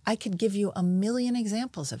 I could give you a million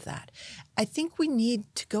examples of that. I think we need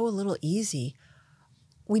to go a little easy.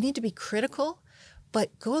 We need to be critical,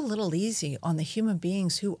 but go a little easy on the human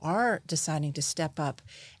beings who are deciding to step up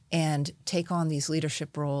and take on these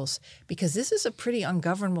leadership roles, because this is a pretty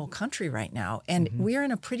ungovernable country right now, and we're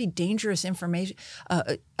in a pretty dangerous information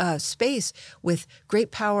space with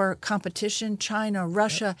great power competition, China,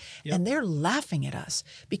 Russia, and they're laughing at us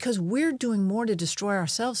because we're doing more to destroy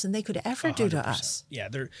ourselves than they could ever do to us. Yeah,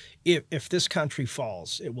 if this country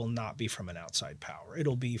falls, it will not be from an outside power.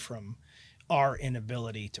 It'll be from our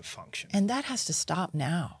inability to function. And that has to stop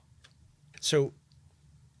now. So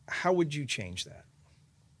how would you change that?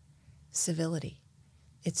 Civility.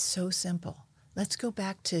 It's so simple. Let's go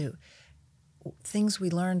back to things we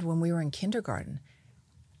learned when we were in kindergarten.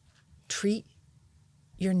 Treat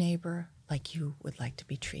your neighbor like you would like to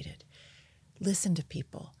be treated. Listen to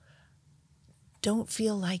people. Don't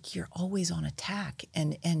feel like you're always on attack,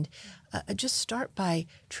 and just start by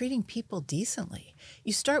treating people decently.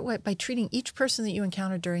 You start by treating each person that you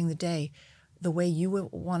encounter during the day the way you would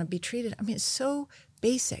want to be treated. I mean, it's so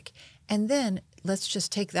basic. And then let's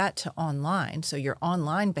just take that to online. So your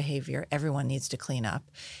online behavior, everyone needs to clean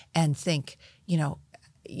up and think,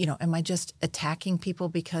 am I just attacking people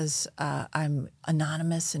because I'm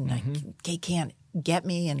anonymous and they can't get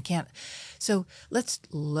me and can't. So let's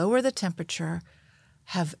lower the temperature,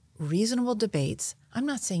 have reasonable debates. I'm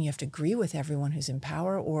not saying you have to agree with everyone who's in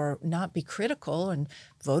power or not be critical and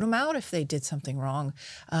vote them out if they did something wrong.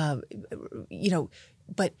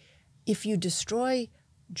 But if you destroy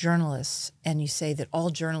journalists and you say that all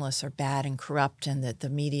journalists are bad and corrupt and that the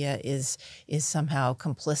media is somehow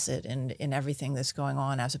complicit in everything that's going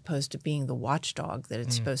on as opposed to being the watchdog that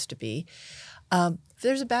it's supposed to be. If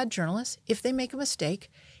there's a bad journalist, if they make a mistake,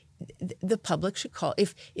 the public should call.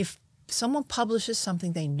 If someone publishes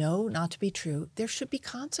something they know not to be true, there should be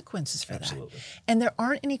consequences for Absolutely. that. And there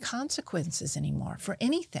aren't any consequences anymore for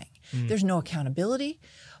anything. There's no accountability,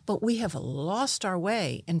 but we have lost our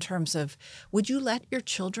way in terms of, would you let your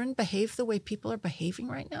children behave the way people are behaving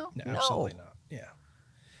right now? No, absolutely not. Yeah.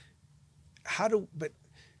 How do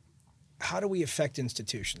we affect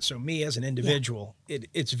institutions? So me as an individual,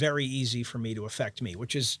 it's very easy for me to affect me,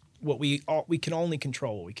 which is what we can only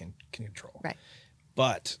control what we can control. Right.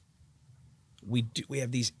 But we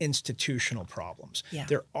have these institutional problems. Yeah.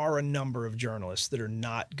 There are a number of journalists that are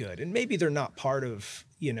not good, and maybe they're not part of,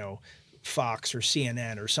 Fox or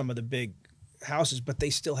CNN or some of the big houses, but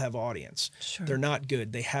they still have audience. Sure. They're not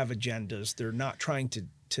good. They have agendas. They're not trying to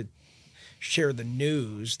share the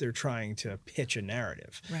news. They're trying to pitch a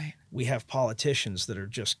narrative. Right. We have politicians that are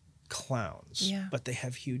just clowns, Yeah. but they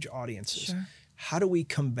have huge audiences. Sure. How do we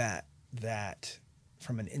combat that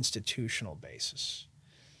from an institutional basis?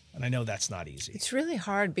 And I know that's not easy. It's really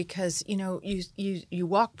hard because, you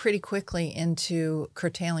walk pretty quickly into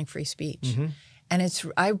curtailing free speech.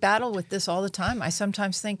 And I battle with this all the time. I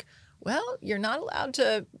sometimes think, well, you're not allowed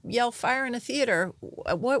to yell fire in a theater.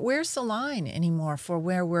 Where's the line anymore for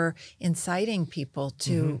where we're inciting people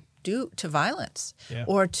to to violence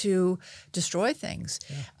or to destroy things?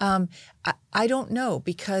 Yeah. I don't know,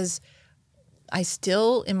 because I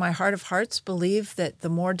still, in my heart of hearts, believe that the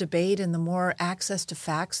more debate and the more access to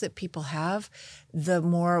facts that people have, the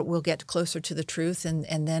more we'll get closer to the truth,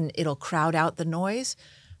 and then it'll crowd out the noise.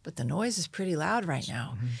 But the noise is pretty loud right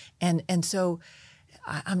now. And so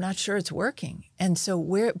I'm not sure it's working. And so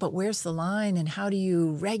where's the line, and how do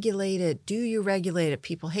you regulate it? Do you regulate it?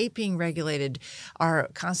 People hate being regulated. Our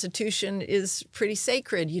Constitution is pretty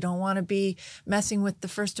sacred. You don't want to be messing with the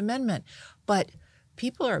First Amendment. But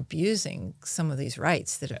people are abusing some of these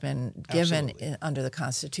rights that have been given under the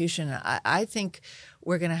Constitution. I think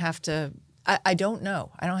we're going to have to. I don't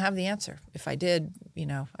know. I don't have the answer. If I did,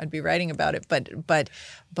 I'd be writing about it. But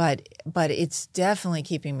it's definitely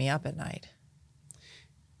keeping me up at night.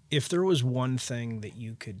 If there was one thing that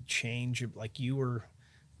you could change, like you were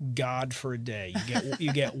God for a day,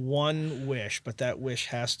 you get one wish, but that wish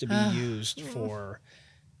has to be used for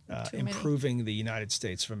improving the United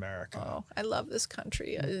States of America. Oh, I love this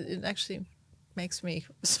country. It actually makes me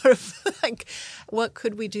sort of like, what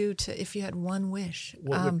could we do if you had one wish?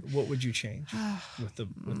 What would you change with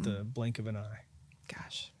the blink of an eye?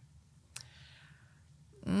 Gosh.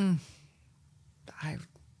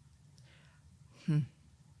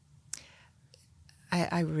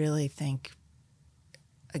 I really think,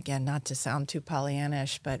 again, not to sound too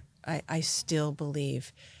Pollyannish, but I still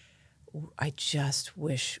believe, I just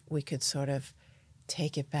wish we could sort of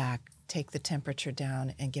take it back, take the temperature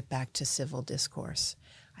down, and get back to civil discourse.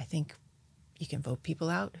 I think you can vote people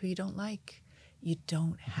out who you don't like. You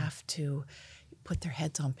don't have to put their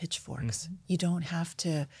heads on pitchforks. You don't have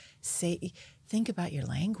to think about your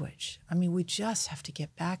language. I mean, we just have to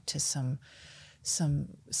get back to some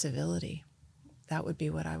civility. That would be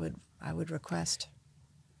what I would request.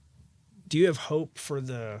 Do you have hope for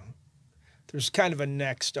there's kind of a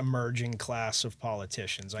next emerging class of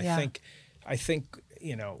politicians? I think I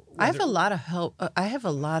have a lot of help. I have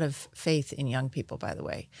a lot of faith in young people, by the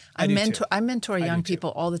way. I mentor young people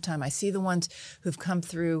all the time. I see the ones who've come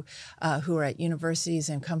through, who are at universities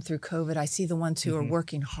and come through COVID. I see the ones who are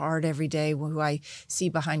working hard every day, who I see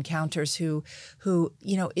behind counters, who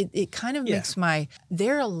it kind of makes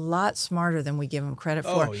they're a lot smarter than we give them credit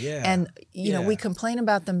for. Oh, yeah. And, we complain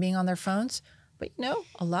about them being on their phones. But,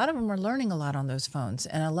 a lot of them are learning a lot on those phones,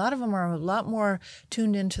 and a lot of them are a lot more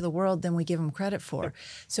tuned into the world than we give them credit for.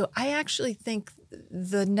 So I actually think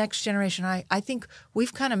the next generation, I think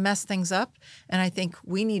we've kind of messed things up, and I think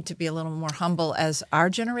we need to be a little more humble as our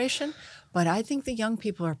generation. But I think the young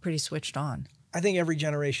people are pretty switched on. I think every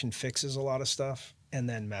generation fixes a lot of stuff and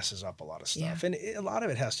then messes up a lot of stuff. Yeah. And a lot of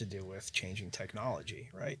it has to do with changing technology,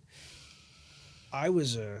 right? I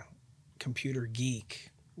was a computer geek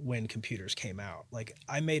when computers came out. Like,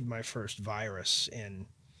 I made my first virus in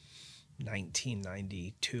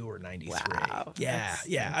 1992 or 93. Wow.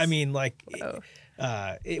 Yeah. I mean,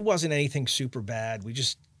 it wasn't anything super bad. We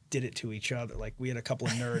just did it to each other. Like, we had a couple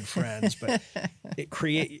of nerd friends, but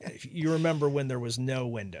you remember when there was no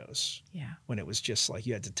Windows? Yeah. When it was just like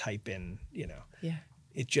you had to type in, Yeah.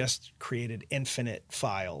 It just created infinite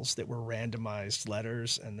files that were randomized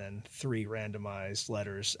letters and then 3 randomized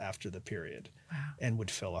letters after the period. Wow. And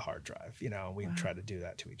would fill a hard drive, and we'd try to do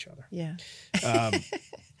that to each other. Yeah.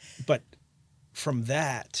 But from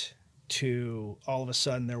that to all of a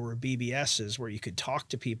sudden there were BBSs where you could talk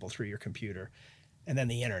to people through your computer, and then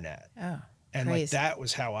the internet. Oh, and crazy. that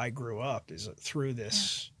was how I grew up, is through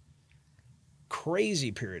this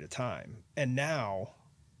crazy period of time. And now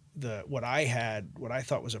what I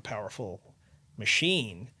thought was a powerful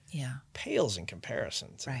machine pales in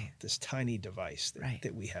comparison to this tiny device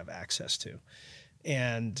that we have access to.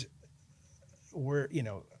 And we're,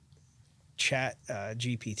 Chat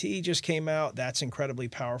GPT just came out. That's incredibly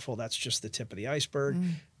powerful. That's just the tip of the iceberg.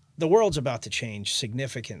 The world's about to change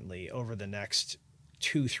significantly over the next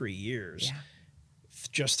 2-3 years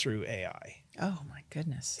just through AI. Oh my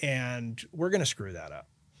goodness. And we're going to screw that up.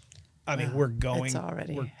 I mean, we're going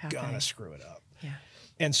to screw it up. Yeah.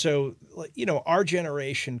 And so, our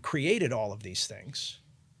generation created all of these things,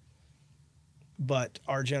 but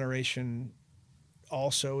our generation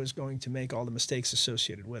also is going to make all the mistakes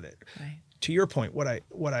associated with it. Right. To your point,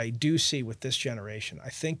 what I do see with this generation, I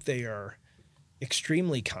think they are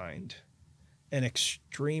extremely kind and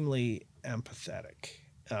extremely empathetic.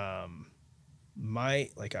 I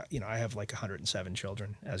have like 107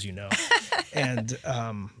 children, as you know, and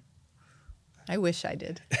I wish I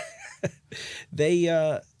did.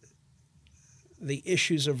 The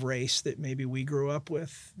issues of race that maybe we grew up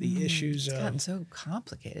with, the issues it's of... gotten so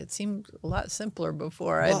complicated. It seemed a lot simpler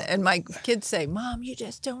before. And my kids say, Mom, you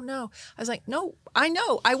just don't know. I was like, no, I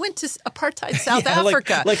know. I went to apartheid South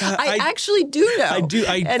Africa. I actually do know. I do.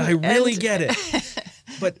 I really get it.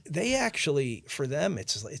 But they actually, for them,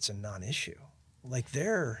 it's a non-issue. Like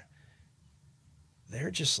they're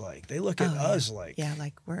just like, they look at us like... Yeah,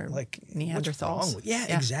 like we're like Neanderthals. What's wrong with,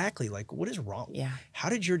 exactly. Like, what is wrong? Yeah. How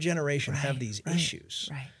did your generation have these issues?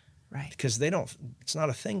 Right. Because it's not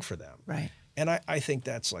a thing for them. Right. And I think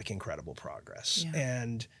that's like incredible progress. Yeah.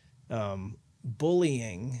 And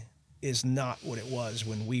bullying is not what it was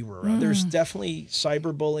when we were around. There's definitely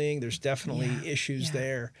cyberbullying. There's definitely issues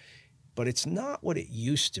there. But it's not what it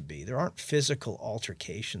used to be. There aren't physical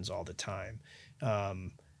altercations all the time.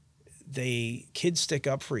 Kids stick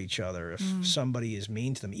up for each other if somebody is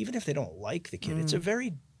mean to them, even if they don't like the kid. It's a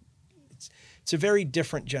very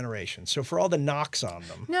different generation. So for all the knocks on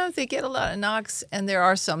them. No, they get a lot of knocks, and there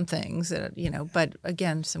are some things that, but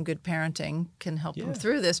again, some good parenting can help them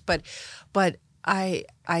through this. But I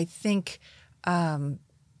think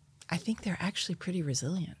they're actually pretty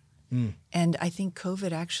resilient. And I think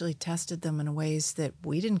COVID actually tested them in ways that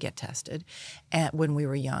we didn't get tested when we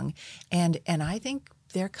were young. And I think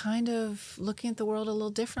they're kind of looking at the world a little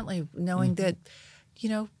differently, knowing that,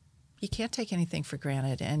 you can't take anything for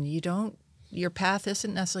granted, and your path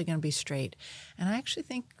isn't necessarily going to be straight. And I actually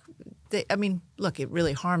think look, it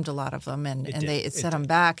really harmed a lot of them, and it set them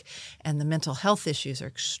back. And the mental health issues are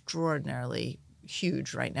extraordinarily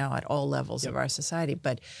huge right now at all levels of our society.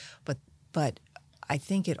 But I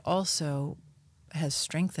think it also has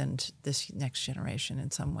strengthened this next generation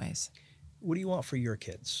in some ways. What do you want for your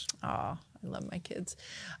kids? Oh, I love my kids.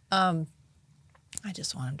 I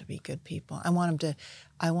just want them to be good people. I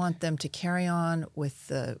want them to carry on with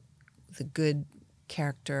the good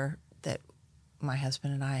character that my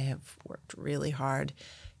husband and I have worked really hard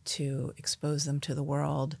to expose them to the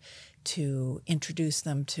world, to introduce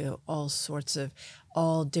them to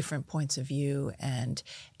all different points of view and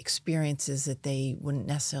experiences that they wouldn't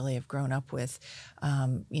necessarily have grown up with.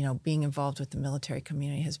 Being involved with the military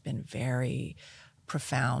community has been very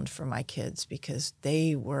profound for my kids because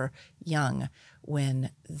they were young when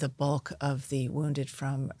the bulk of the wounded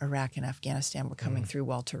from Iraq and Afghanistan were coming through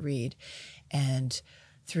Walter Reed, and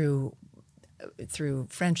through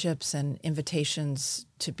friendships and invitations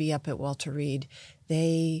to be up at Walter Reed,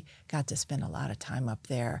 they got to spend a lot of time up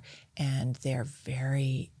there, and they're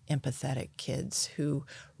very empathetic kids who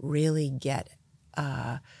really get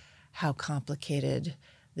how complicated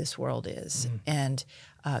this world is. And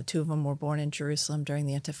 2 of them were born in Jerusalem during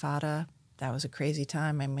the Intifada. That was a crazy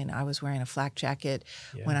time. I mean, I was wearing a flak jacket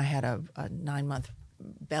when I had a 9-month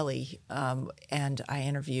belly, and I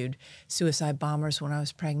interviewed suicide bombers when I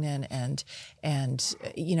was pregnant, and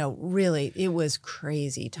really it was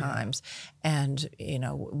crazy times. And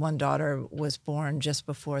one daughter was born just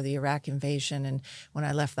before the Iraq invasion, and when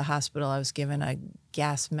I left the hospital, I was given a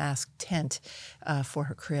gas mask tent for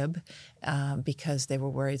her crib because they were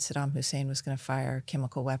worried Saddam Hussein was going to fire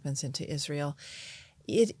chemical weapons into Israel.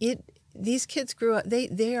 These kids grew up.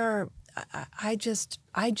 They are. I just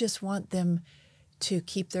want them to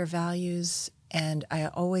keep their values. And I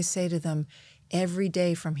always say to them, every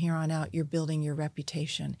day from here on out, you're building your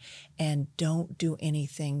reputation, and don't do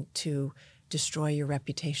anything to destroy your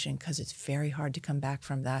reputation, because it's very hard to come back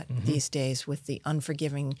from that these days with the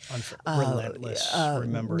unforgiving, relentless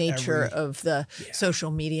nature of the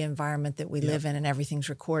social media environment that we live in, and everything's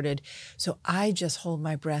recorded. So I just hold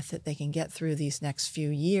my breath that they can get through these next few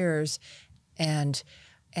years and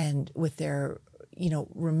with their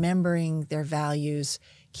remembering their values,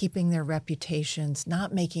 keeping their reputations,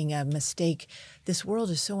 not making a mistake. This world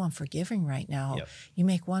is so unforgiving right now. Yep. You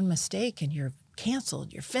make one mistake and you're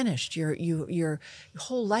canceled, you're finished, your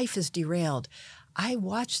whole life is derailed. I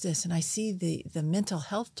watch this and I see the mental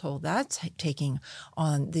health toll that's taking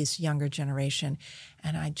on this younger generation,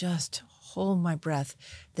 and I just hold my breath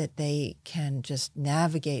that they can just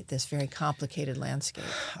navigate this very complicated landscape.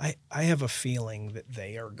 I have a feeling that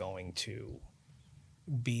they are going to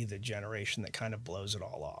be the generation that kind of blows it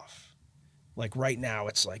all off. Like right now,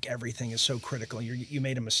 it's like everything is so critical. You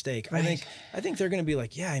made a mistake. Right. I think they're going to be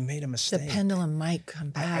like, yeah, I made a mistake. The pendulum might come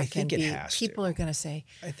back. I think and it has to. People are going to say,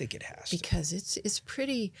 I think it has because to. it's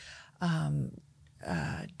pretty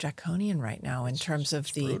draconian right now in terms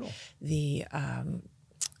of the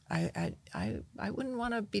I wouldn't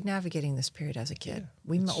want to be navigating this period as a kid.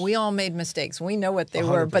 We all made mistakes. We know what they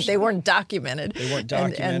were, but they weren't documented. They weren't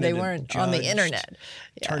documented, and they weren't judged, on the internet.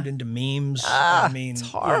 Turned into memes. It's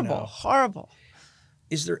horrible, horrible.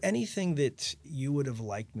 Is there anything that you would have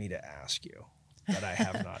liked me to ask you that I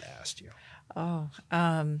have not asked you?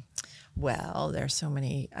 Well, there's so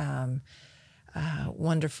many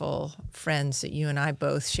wonderful friends that you and I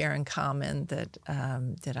both share in common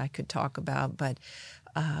that I could talk about, but.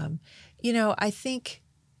 I think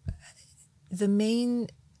the main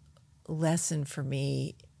lesson for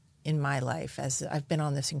me in my life, as I've been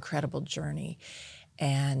on this incredible journey,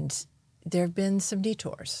 and there have been some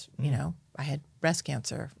detours. I had breast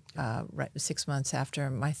cancer 6 months after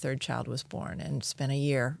my third child was born, and spent a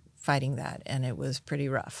year fighting that, and it was pretty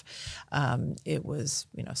rough. It was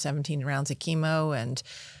 17 rounds of chemo, and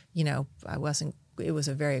it was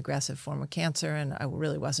a very aggressive form of cancer, and I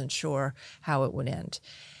really wasn't sure how it would end.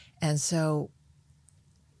 And so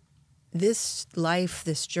this life,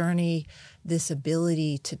 this journey, this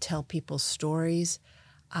ability to tell people's stories,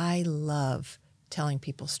 I love telling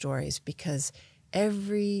people's stories, because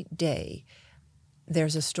every day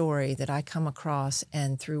there's a story that I come across,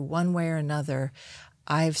 and through one way or another,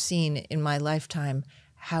 I've seen in my lifetime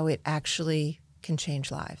how it actually can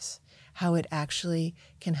change lives, how it actually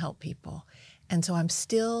can help people. And so I'm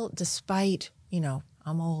still, despite,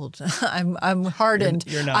 I'm old, I'm hardened.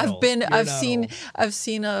 You're not old. I've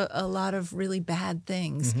seen a lot of really bad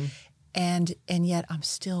things, and yet I'm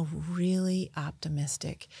still really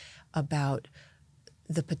optimistic about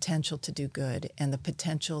the potential to do good, and the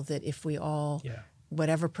potential that if we all,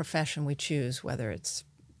 whatever profession we choose, whether it's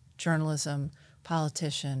journalism,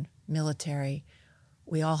 politician, military,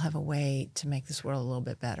 we all have a way to make this world a little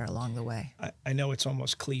bit better along the way. I know it's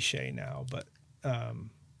almost cliche now, but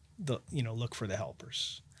look for the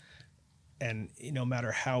helpers. And no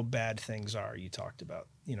matter how bad things are, you talked about,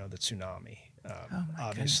 the tsunami.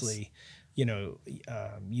 Obviously,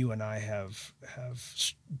 you and I have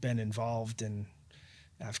been involved in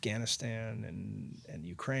Afghanistan and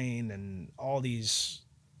Ukraine and all these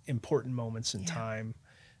important moments in time.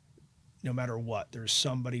 No matter what, there's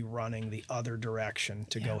somebody running the other direction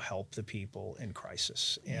to go help the people in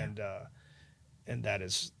crisis, and that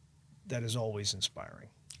is always inspiring.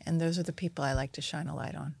 And those are the people I like to shine a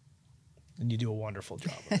light on. And you do a wonderful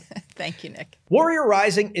job of it. Thank you, Nick. Warrior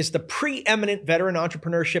Rising is the preeminent veteran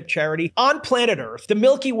entrepreneurship charity on planet Earth, the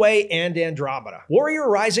Milky Way, and Andromeda. Warrior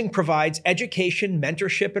Rising provides education,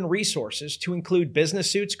 mentorship, and resources to include business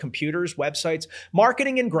suits, computers, websites,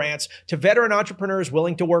 marketing, and grants to veteran entrepreneurs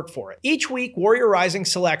willing to work for it. Each week, Warrior Rising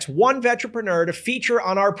selects one vetrepreneur to feature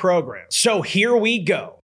on our program. So here we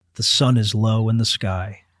go. The sun is low in the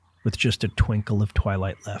sky, with just a twinkle of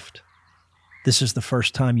twilight left. This is the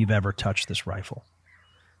first time you've ever touched this rifle.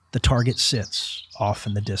 The target sits off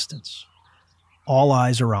in the distance. All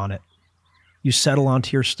eyes are on it. You settle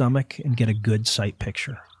onto your stomach and get a good sight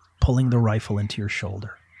picture, pulling the rifle into your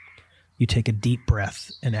shoulder. You take a deep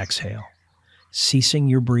breath and exhale, ceasing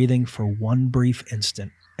your breathing for one brief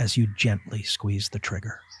instant as you gently squeeze the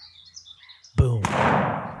trigger. Boom.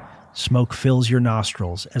 Smoke fills your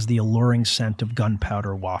nostrils as the alluring scent of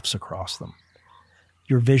gunpowder wafts across them.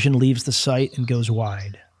 Your vision leaves the sight and goes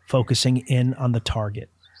wide, focusing in on the target.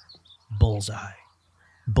 Bullseye.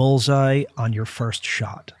 Bullseye on your first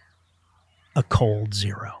shot. A cold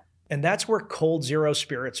zero. And that's where Cold Zero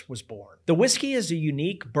Spirits was born. The whiskey is a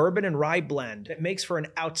unique bourbon and rye blend that makes for an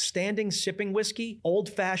outstanding sipping whiskey,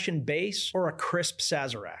 old-fashioned base, or a crisp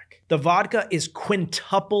Sazerac. The vodka is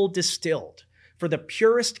quintuple distilled for the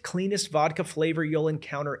purest, cleanest vodka flavor you'll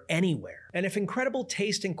encounter anywhere. And if incredible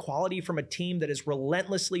taste and quality from a team that is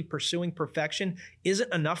relentlessly pursuing perfection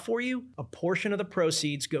isn't enough for you, a portion of the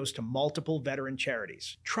proceeds goes to multiple veteran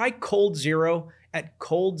charities. Try Cold Zero at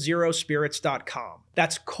coldzerospirits.com.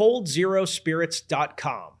 That's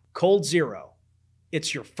coldzerospirits.com. Cold Zero.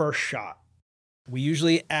 it's your first shot. We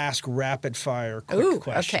usually ask rapid fire quick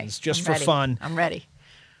questions just for fun. I'm ready.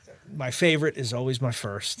 My favorite is always my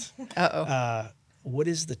first. Uh-oh. What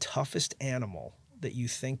is the toughest animal that you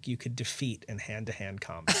think you could defeat in hand-to-hand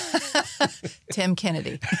combat? Tim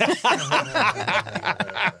Kennedy.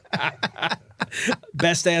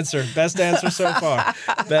 Best answer so far.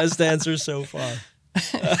 Best answer so far.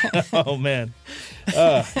 Oh man. Did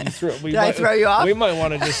I throw you off? We might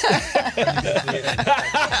want to just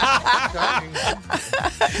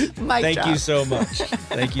Thank you so much.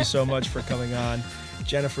 Thank you so much for coming on.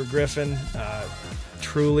 Jennifer Griffin,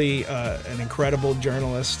 truly an incredible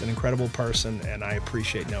journalist, an incredible person, and I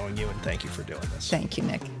appreciate knowing you, and thank you for doing this. Thank you,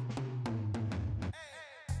 Nick.